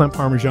the eggplant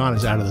parmesan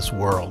is out of this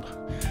world.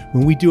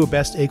 When we do a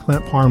best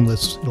eggplant parm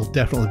list, it'll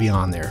definitely be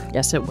on there.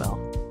 Yes, it will.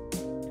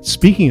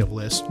 Speaking of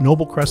lists,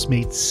 Noble Crust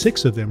made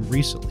 6 of them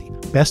recently.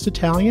 Best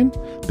Italian,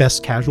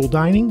 Best Casual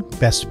Dining,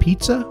 Best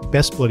Pizza,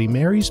 Best Bloody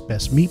Marys,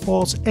 Best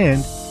Meatballs,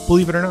 and,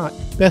 believe it or not,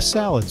 Best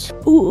Salads.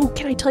 Ooh,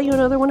 can I tell you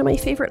another one of my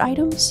favorite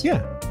items?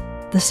 Yeah.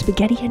 The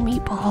spaghetti and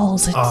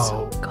meatballs. It's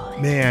so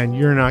good. Man,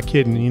 you're not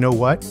kidding. You know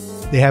what?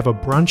 They have a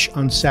brunch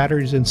on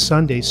Saturdays and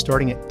Sundays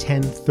starting at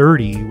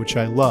 10:30, which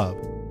I love.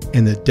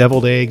 And the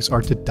deviled eggs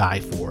are to die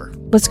for.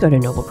 Let's go to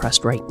Noble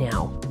Crust right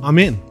now. I'm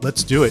in.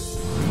 Let's do it.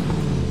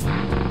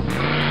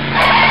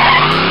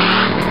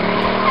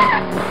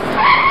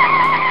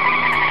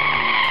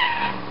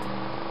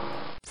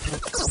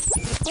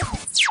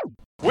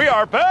 We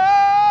are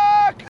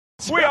back!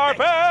 We are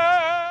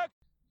back!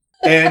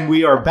 And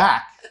we are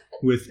back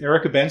with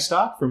Erica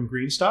Benstock from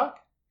Greenstock.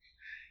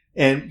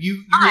 And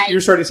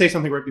you're starting to say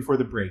something right before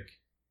the break.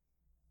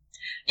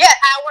 Yeah,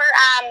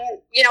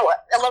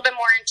 a little bit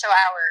more into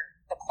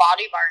the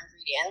quality of our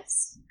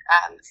ingredients.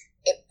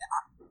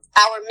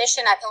 Our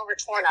mission at Il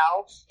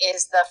Ritorno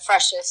is the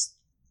freshest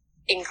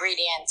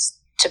ingredients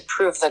to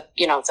prove the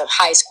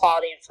highest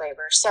quality and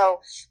flavor.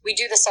 So we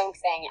do the same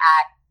thing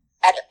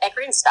at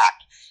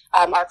Greenstock.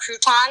 Our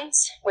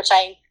croutons, which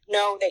I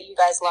know that you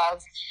guys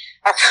love,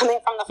 are coming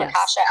from the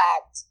focaccia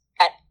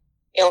at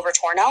Il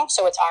Ritorno.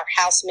 So it's our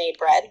house-made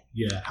bread.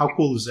 Yeah, how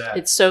cool is that?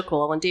 It's so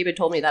cool. When David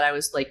told me that, I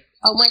was like,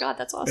 oh my God,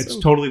 that's awesome. It's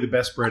totally the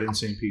best bread in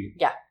St. Pete.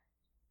 Yeah.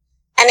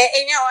 And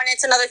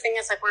it's another thing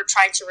is like we're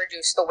trying to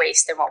reduce the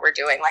waste in what we're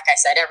doing. Like I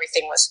said,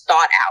 everything was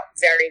thought out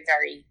very,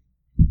 very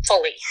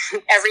fully.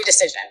 Every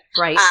decision.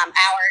 Right.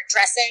 Our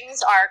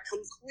dressings are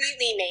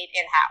completely made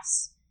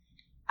in-house.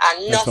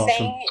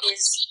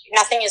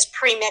 Nothing is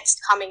pre-mixed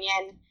coming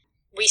in.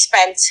 We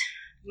spent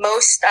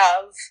most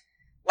of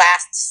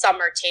last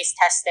summer taste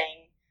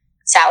testing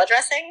salad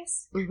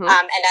dressings. Mm-hmm. And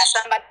as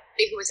somebody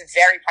who was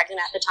very pregnant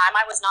at the time,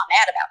 I was not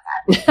mad about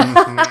that.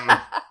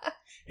 Mm-hmm.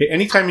 Hey,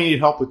 anytime you need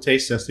help with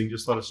taste testing,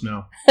 just let us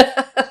know.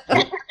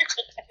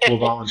 We'll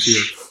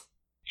volunteer.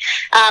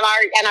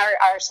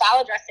 Our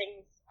salad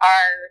dressings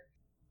are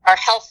are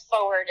health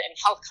forward and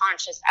health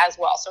conscious as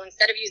well. So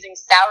instead of using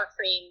sour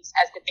creams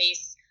as the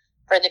base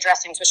for the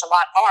dressings, which a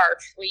lot are,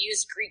 we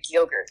use Greek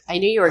yogurt. I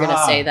knew you were going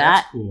to say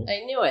that. Cool. I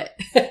knew it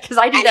because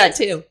I do that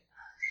too.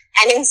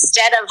 And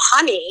instead of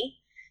honey,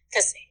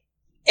 because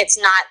it's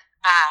not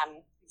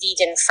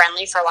vegan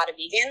friendly for a lot of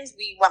vegans,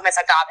 we went with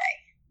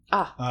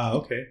agave.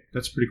 Okay.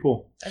 That's pretty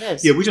cool. It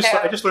is. Yeah,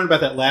 I just learned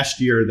about that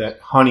last year, that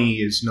honey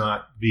is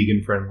not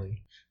vegan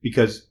friendly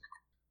because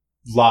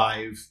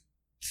live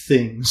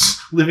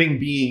things, living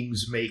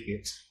beings make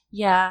it.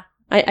 Yeah.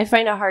 I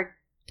find I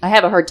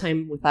have a hard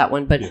time with that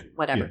one, but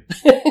whatever.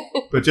 Yeah.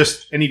 But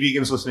just any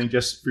vegans listening,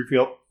 just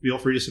feel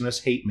free to send us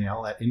hate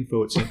mail at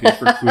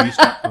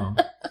info@stpetersburgfoodies.com.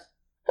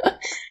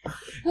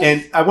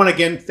 And I want to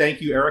again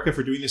thank you, Erica,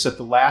 for doing this at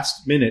the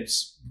last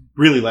minutes.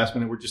 Really last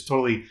minute. We're just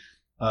totally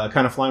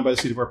kind of flying by the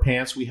seat of our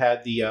pants. We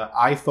had the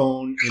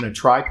iPhone in a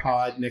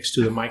tripod next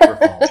to the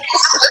microphone.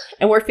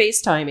 And we're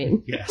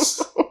FaceTiming.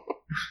 Yes.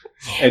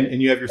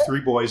 And you have your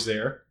 3 boys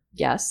there.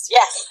 Yes.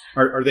 Yes.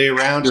 Are they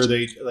around, or are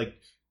they like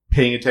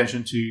paying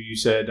attention to, you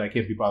said, I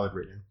can't be bothered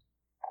right now?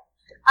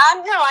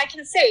 No, I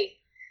can see.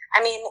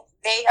 I mean,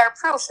 they are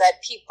proof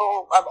that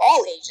people of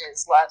all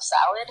ages love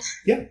salad.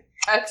 Yeah.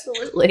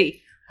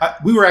 Absolutely.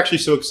 We were actually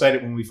so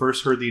excited when we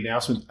first heard the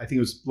announcement. I think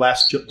it was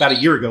about a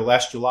year ago,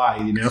 last July,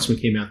 the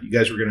announcement came out that you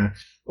guys were going to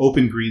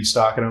open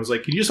Greenstock. And I was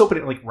like, can you just open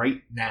it like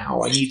right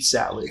now? I need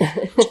salad.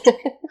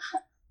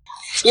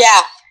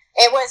 Yeah.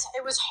 It was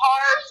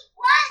hard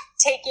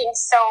taking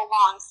so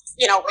long,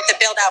 with the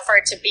build out for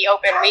it to be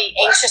open. We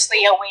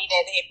anxiously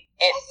awaited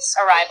its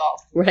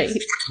arrival. Right.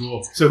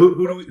 Cool. So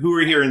who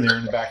are here in there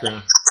in the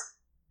background?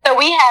 So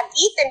we have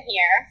Ethan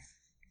here.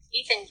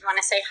 Ethan, do you want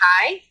to say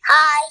hi?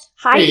 Hi.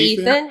 Hi, Hey,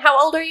 Ethan. How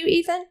old are you,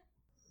 Ethan?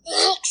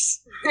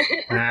 6.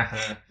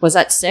 Uh-huh. Was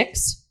that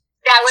 6?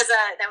 That was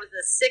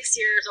a 6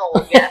 years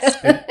old. Yes.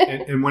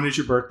 And when is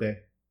your birthday?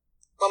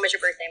 When was your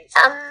birthday?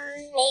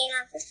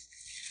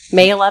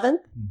 May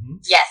 11th? Mm-hmm.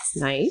 Yes.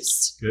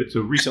 Nice. Good.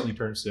 So recently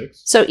turned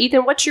 6. So,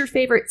 Ethan, what's your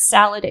favorite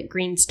salad at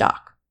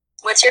Greenstock?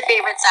 What's your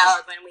favorite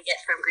salad when we get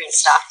from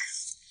Greenstock?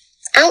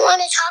 I don't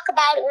want to talk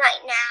about it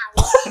right now.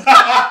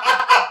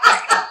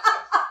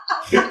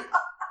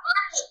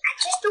 I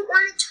just don't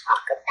want to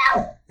talk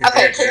about it.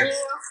 Okay,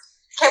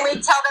 can we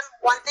tell them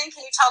one thing?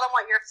 Can you tell them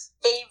what your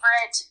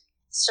favorite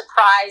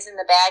surprise in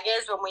the bag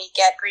is when we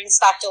get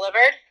Greenstock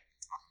delivered?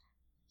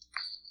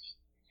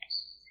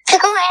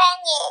 Pickled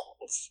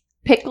onions.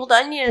 Pickled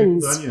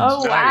onions. Pickled onions.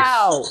 Oh, Nice.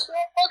 wow.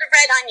 Pickled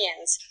red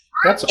onions.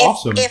 That's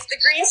awesome. If the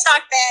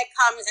Greenstock bag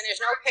comes and there's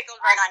no pickled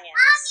red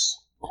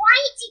onions. Why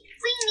did you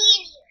bring me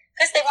in here?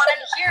 Because they wanted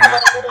to hear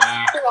what a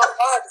little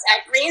bugs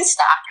at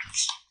Greenstock.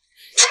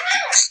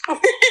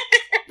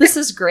 This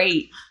is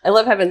great. I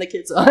love having the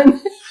kids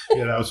on.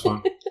 Yeah, that was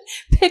fun.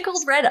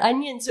 Pickled red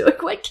onions.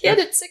 What kid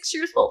at 6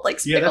 years old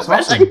likes pickled that's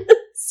red awesome.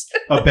 onions?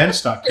 A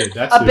Benstock kid.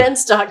 That's A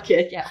Benstock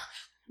kid, yeah.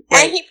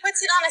 Right. And he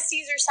puts it on a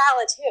Caesar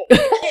salad,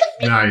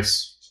 too.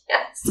 Nice.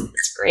 Yes,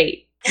 it's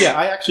great. Yeah,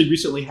 I actually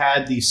recently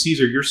had the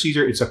Caesar. Your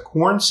Caesar, it's a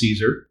corn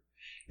Caesar,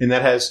 and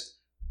that has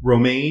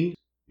romaine,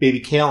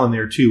 baby kale in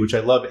there too, which I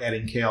love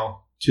adding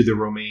kale to the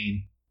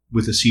romaine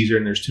with the Caesar.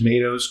 And there's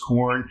tomatoes,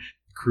 corn,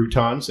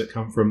 croutons that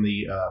come from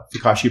the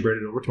focaccia bread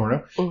at Il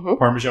Ritorno,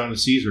 Parmesan and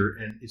Caesar,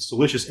 and it's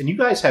delicious. And you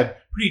guys have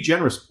pretty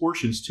generous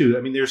portions too.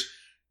 I mean, there's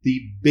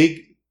the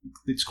big,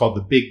 it's called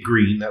the big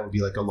green. That would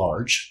be like a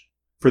large.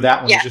 For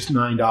that one, it's just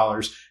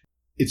 $9.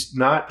 It's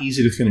not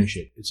easy to finish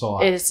it. It's a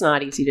lot. It's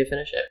not easy to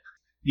finish it.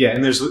 Yeah,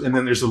 and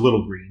then there's a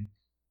little green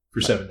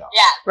for $7. Yeah.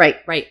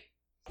 Right.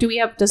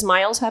 Does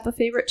Miles have a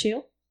favorite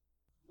too?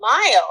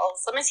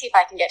 Miles? Let me see if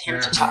I can get him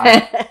to talk.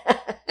 Hey, Miles,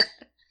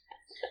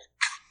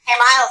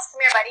 come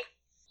here, buddy.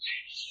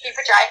 Can you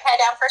put your iPad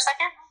down for a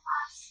second?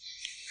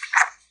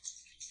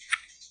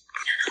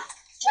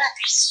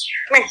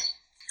 Come here.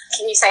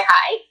 Can you say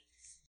hi?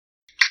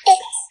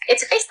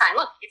 It's a FaceTime.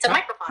 Look, it's a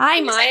microphone. Hi,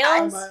 Can you say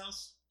Miles. Hi,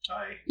 Miles.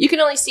 Hi. You can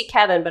only see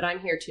Kevin, but I'm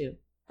here too.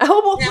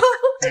 Oh,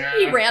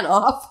 he ran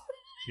off.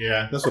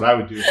 Yeah, that's what I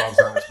would do if I was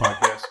on this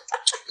podcast.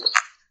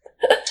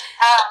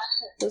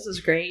 This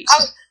is great.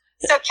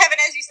 So, Kevin,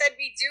 as you said,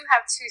 we do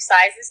have 2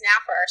 sizes now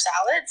for our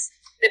salads,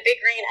 the big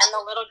green and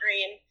the little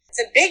green.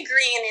 The big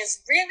green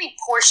is really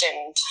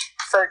portioned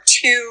for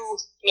 2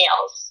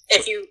 meals,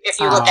 if you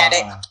look at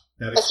it.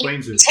 That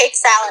explains it. Take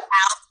salad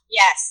out.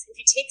 Yes. If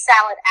you take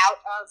salad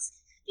out of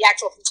the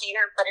actual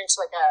container and put it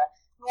into like a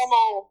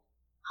normal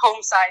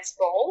home-sized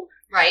bowl,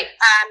 Right.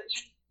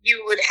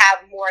 You would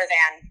have more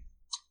than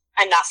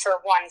enough for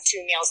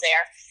 1-2 meals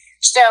there.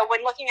 So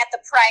when looking at the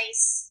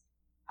price,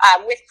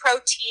 with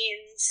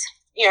proteins,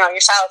 your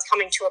salad's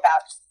coming to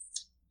about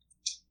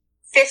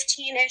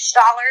 $15-ish,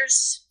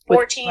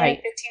 $14, right.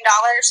 $15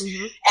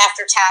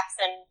 after tax,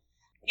 and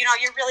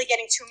you're really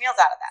getting 2 meals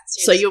out of that.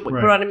 So you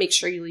want to make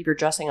sure you leave your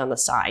dressing on the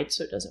side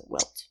so it doesn't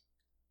wilt.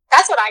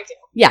 That's what I do.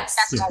 Yes,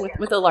 That's what I do.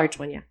 with a large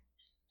one, yeah.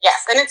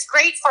 Yes, and it's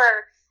great for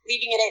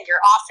leaving it in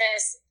your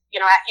office,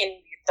 in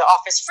the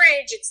office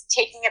fridge. It's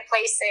taking it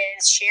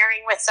places,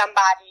 sharing with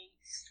somebody.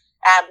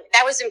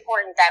 That was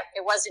important, that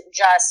it wasn't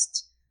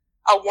just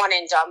a one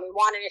and done. We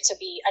wanted it to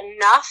be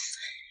enough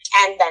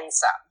and then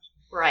some.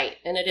 Right,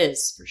 and it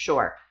is, for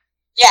sure.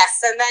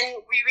 Yes, and then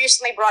we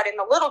recently brought in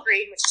the Little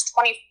Green, which is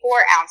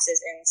 24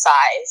 ounces in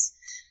size.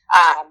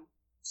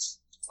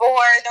 For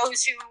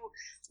those who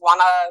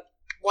want a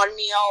one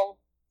meal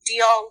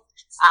deal,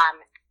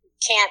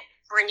 can't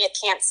bring it,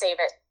 can't save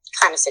it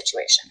kind of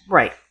situation.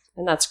 Right,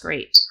 and that's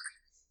great.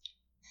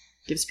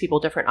 Gives people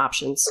different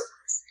options.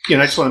 Yeah,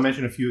 and I just want to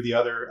mention a few of the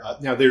other.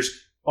 Now,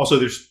 there's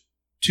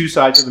two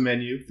sides of the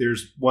menu.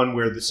 There's one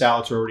where the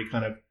salads are already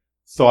kind of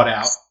thought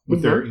out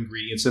with their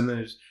ingredients, and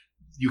then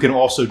you can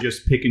also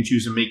just pick and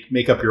choose and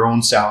make up your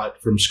own salad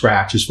from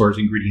scratch as far as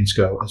ingredients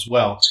go as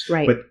well.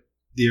 Right. But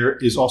there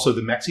is also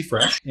the Mexi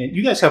Fresh, and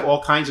you guys have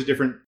all kinds of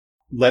different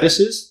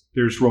lettuces.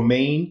 There's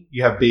romaine.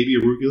 You have baby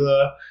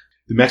arugula.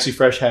 The Mexi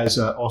Fresh has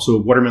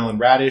also watermelon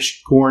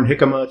radish, corn,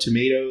 jicama,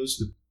 tomatoes,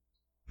 the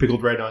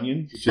pickled red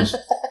onion, which is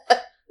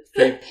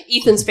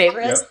Ethan's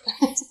favorite.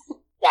 Yep.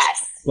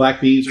 Yes.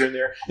 Black beans are in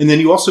there. And then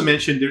you also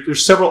mentioned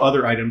there's several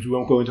other items. We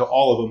won't go into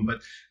all of them,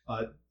 but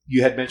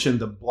you had mentioned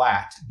the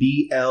BLAT,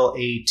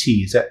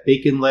 B-L-A-T. Is that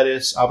bacon,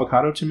 lettuce,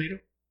 avocado, tomato?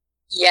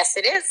 Yes,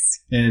 it is.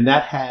 And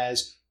that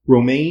has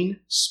romaine,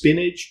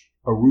 spinach,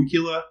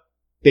 arugula,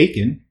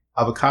 bacon,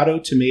 avocado,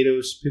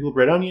 tomatoes, pickled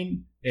red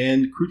onion,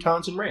 and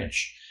croutons and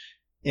ranch.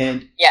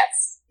 And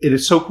yes, it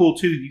is so cool,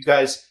 too. You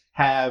guys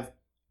have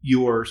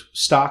your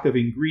stock of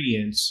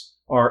ingredients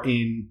are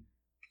in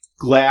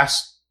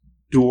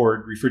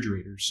glass-doored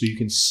refrigerators, so you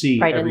can see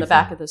right everything. In the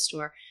back of the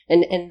store.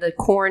 And the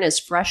corn is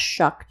fresh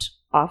shucked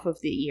off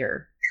of the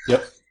ear.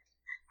 Yep.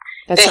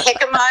 The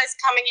jicama is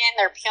coming in.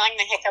 They're peeling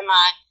the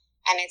jicama,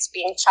 and it's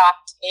being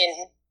chopped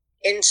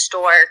in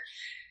store.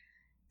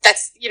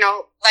 That's,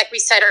 like we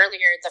said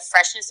earlier, the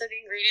freshness of the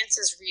ingredients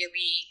is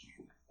really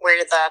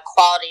where the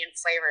quality and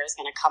flavor is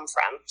going to come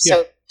from. Yeah.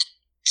 So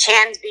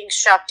cans being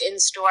shucked in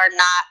store,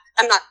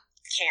 I'm not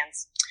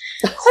cans.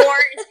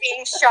 Corn is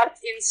being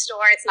shucked in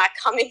store. It's not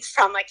coming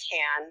from a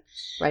can.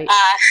 Right.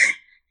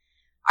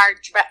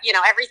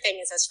 Everything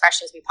is as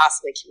fresh as we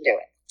possibly can do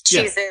it.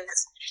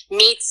 Cheeses,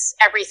 meats,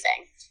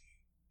 everything.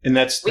 And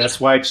that's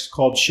why it's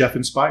called chef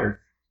inspired.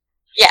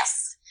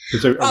 Yes.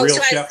 Because a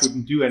real chef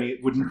wouldn't do a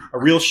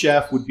real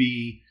chef would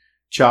be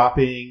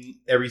chopping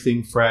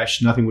everything fresh.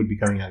 Nothing would be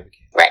coming out of a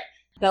can. Right.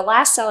 The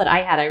last salad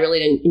I had, I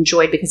really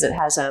enjoyed because it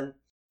has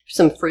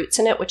some fruits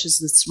in it, which is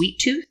the sweet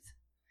tooth.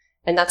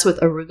 And that's with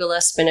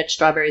arugula, spinach,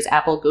 strawberries,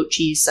 apple, goat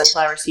cheese,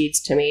 sunflower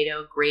seeds,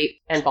 tomato,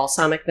 grape, and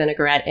balsamic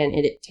vinaigrette. And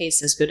it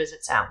tastes as good as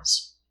it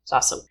sounds. It's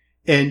awesome.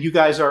 And you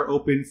guys are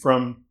open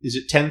from, is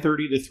it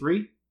 10:30 to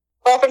 3?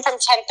 We're open from 10:30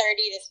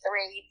 to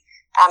 3.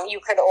 You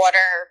could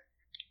order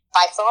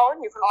by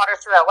phone. You can order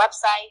through our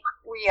website.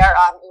 We are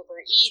on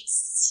Uber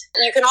Eats.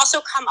 You can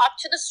also come up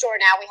to the store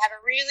now. We have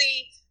a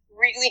really,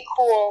 really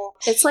cool...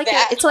 It's like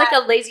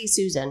a Lazy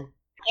Susan.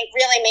 It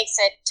really makes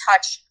it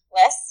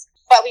touchless.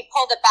 But we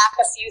pulled it back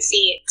a few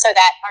feet so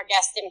that our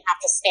guests didn't have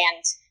to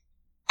stand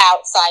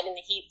outside in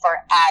the heat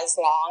for as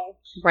long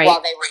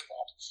while they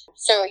waited.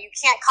 So you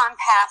can't come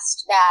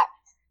past that,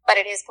 but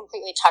it is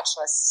completely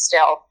touchless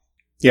still.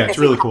 Yeah, it's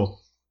really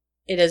cool.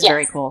 It is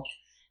very cool.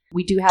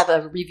 We do have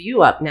a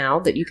review up now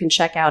that you can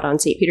check out on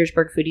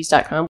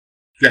stpetersburgfoodies.com.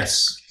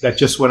 Yes, that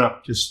just went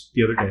up just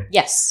the other day.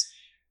 Yes.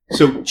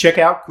 So check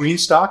out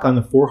Greenstock on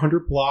the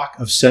 400 block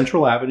of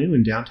Central Avenue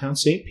in downtown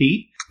St.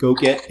 Pete. Go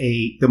get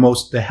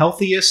the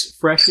healthiest,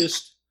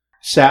 freshest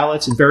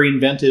salads and very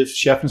inventive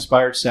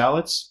chef-inspired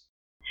salads.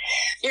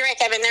 You're right,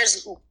 Kevin.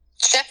 There's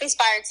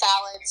chef-inspired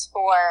salads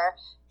for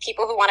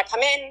people who want to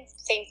come in,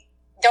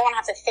 don't want to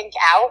have to think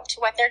out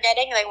what they're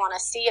getting. They want to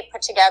see it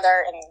put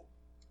together and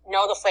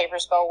know the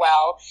flavors go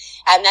well.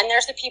 And then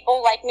there's the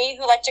people like me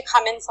who like to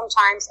come in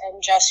sometimes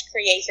and just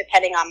create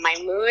depending on my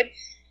mood.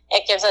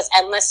 It gives us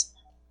endless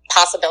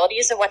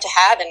possibilities of what to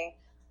have and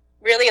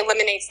really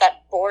eliminates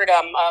that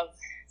boredom of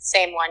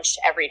same lunch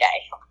every day.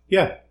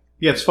 Yeah,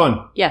 it's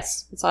fun.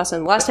 Yes, it's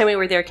awesome. Last time we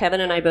were there,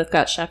 Kevin and I both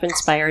got chef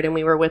inspired, and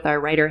we were with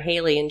our writer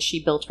Haley, and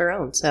she built her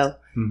own. So,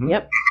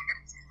 Yep,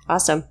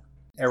 awesome.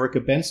 Erica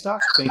Benstock,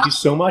 thank you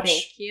so much.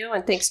 Thank you,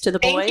 and thanks to the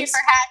boys. Thank you for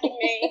having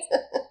me.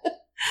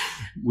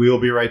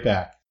 We'll be right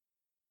back.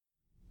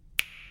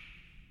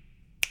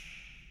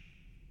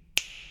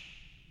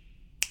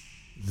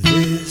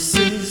 This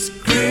is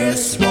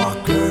Chris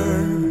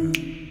Walker,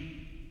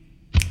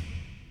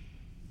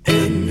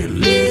 and you're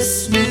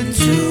listening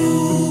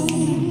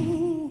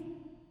to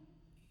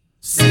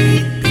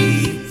St.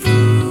 Pete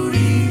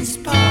Foodies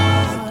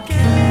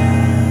Podcast.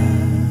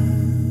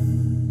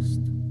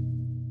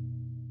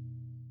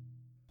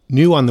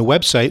 New on the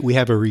website, we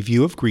have a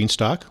review of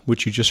Greenstock,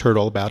 which you just heard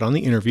all about on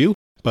the interview.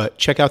 But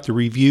check out the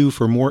review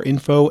for more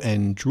info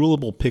and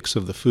droolable pics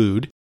of the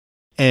food.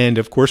 And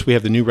of course, we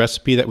have the new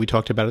recipe that we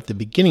talked about at the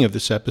beginning of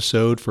this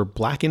episode for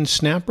blackened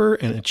snapper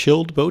and a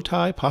chilled bow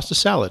tie pasta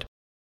salad.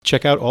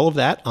 Check out all of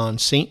that on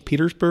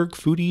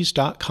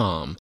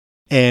stpetersburgfoodies.com.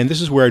 And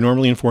this is where I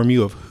normally inform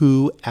you of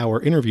who our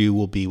interview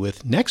will be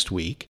with next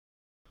week.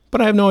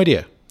 But I have no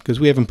idea because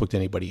we haven't booked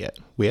anybody yet.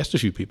 We asked a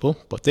few people,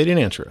 but they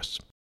didn't answer us.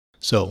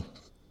 So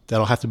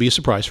that'll have to be a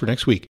surprise for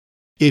next week.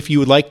 If you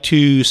would like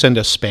to send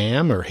us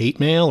spam or hate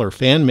mail or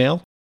fan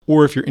mail,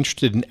 or if you're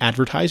interested in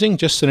advertising,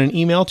 just send an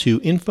email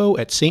to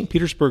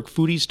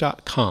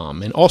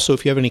info@stpetersburgfoodies.com. And also,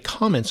 if you have any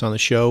comments on the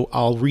show,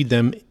 I'll read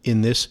them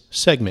in this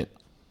segment.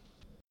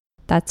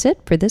 That's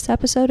it for this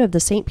episode of the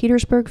St.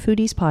 Petersburg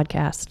Foodies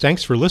Podcast.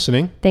 Thanks for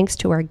listening. Thanks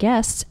to our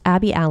guests,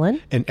 Abby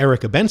Allen and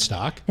Erica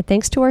Benstock. And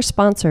thanks to our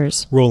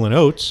sponsors, Rollin'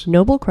 Oats,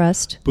 Noble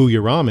Crust,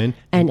 Booyah Ramen,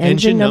 and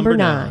Engine Number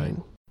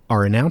 9.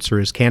 Our announcer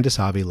is Candace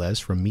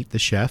Aviles from Meet the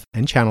Chef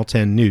and Channel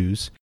 10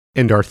 News,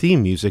 and our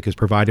theme music is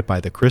provided by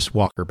the Chris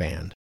Walker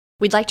Band.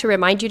 We'd like to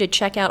remind you to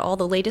check out all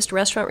the latest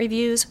restaurant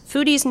reviews,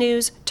 foodies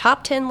news,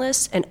 top 10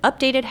 lists, and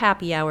updated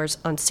happy hours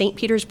on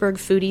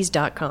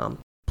stpetersburgfoodies.com.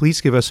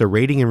 Please give us a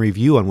rating and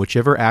review on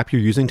whichever app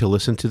you're using to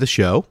listen to the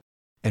show.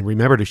 And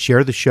remember to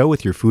share the show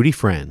with your foodie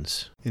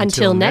friends.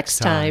 Until next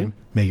time,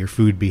 may your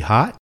food be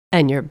hot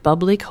and your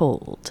bubbly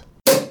cold.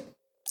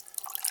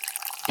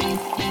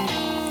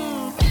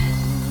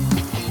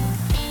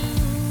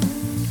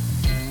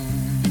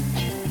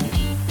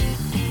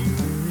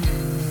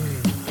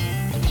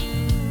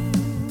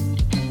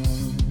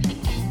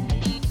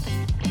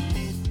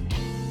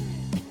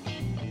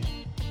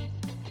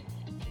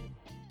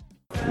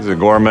 He's a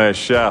gourmet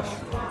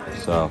chef,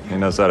 so he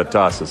knows how to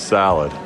toss a salad.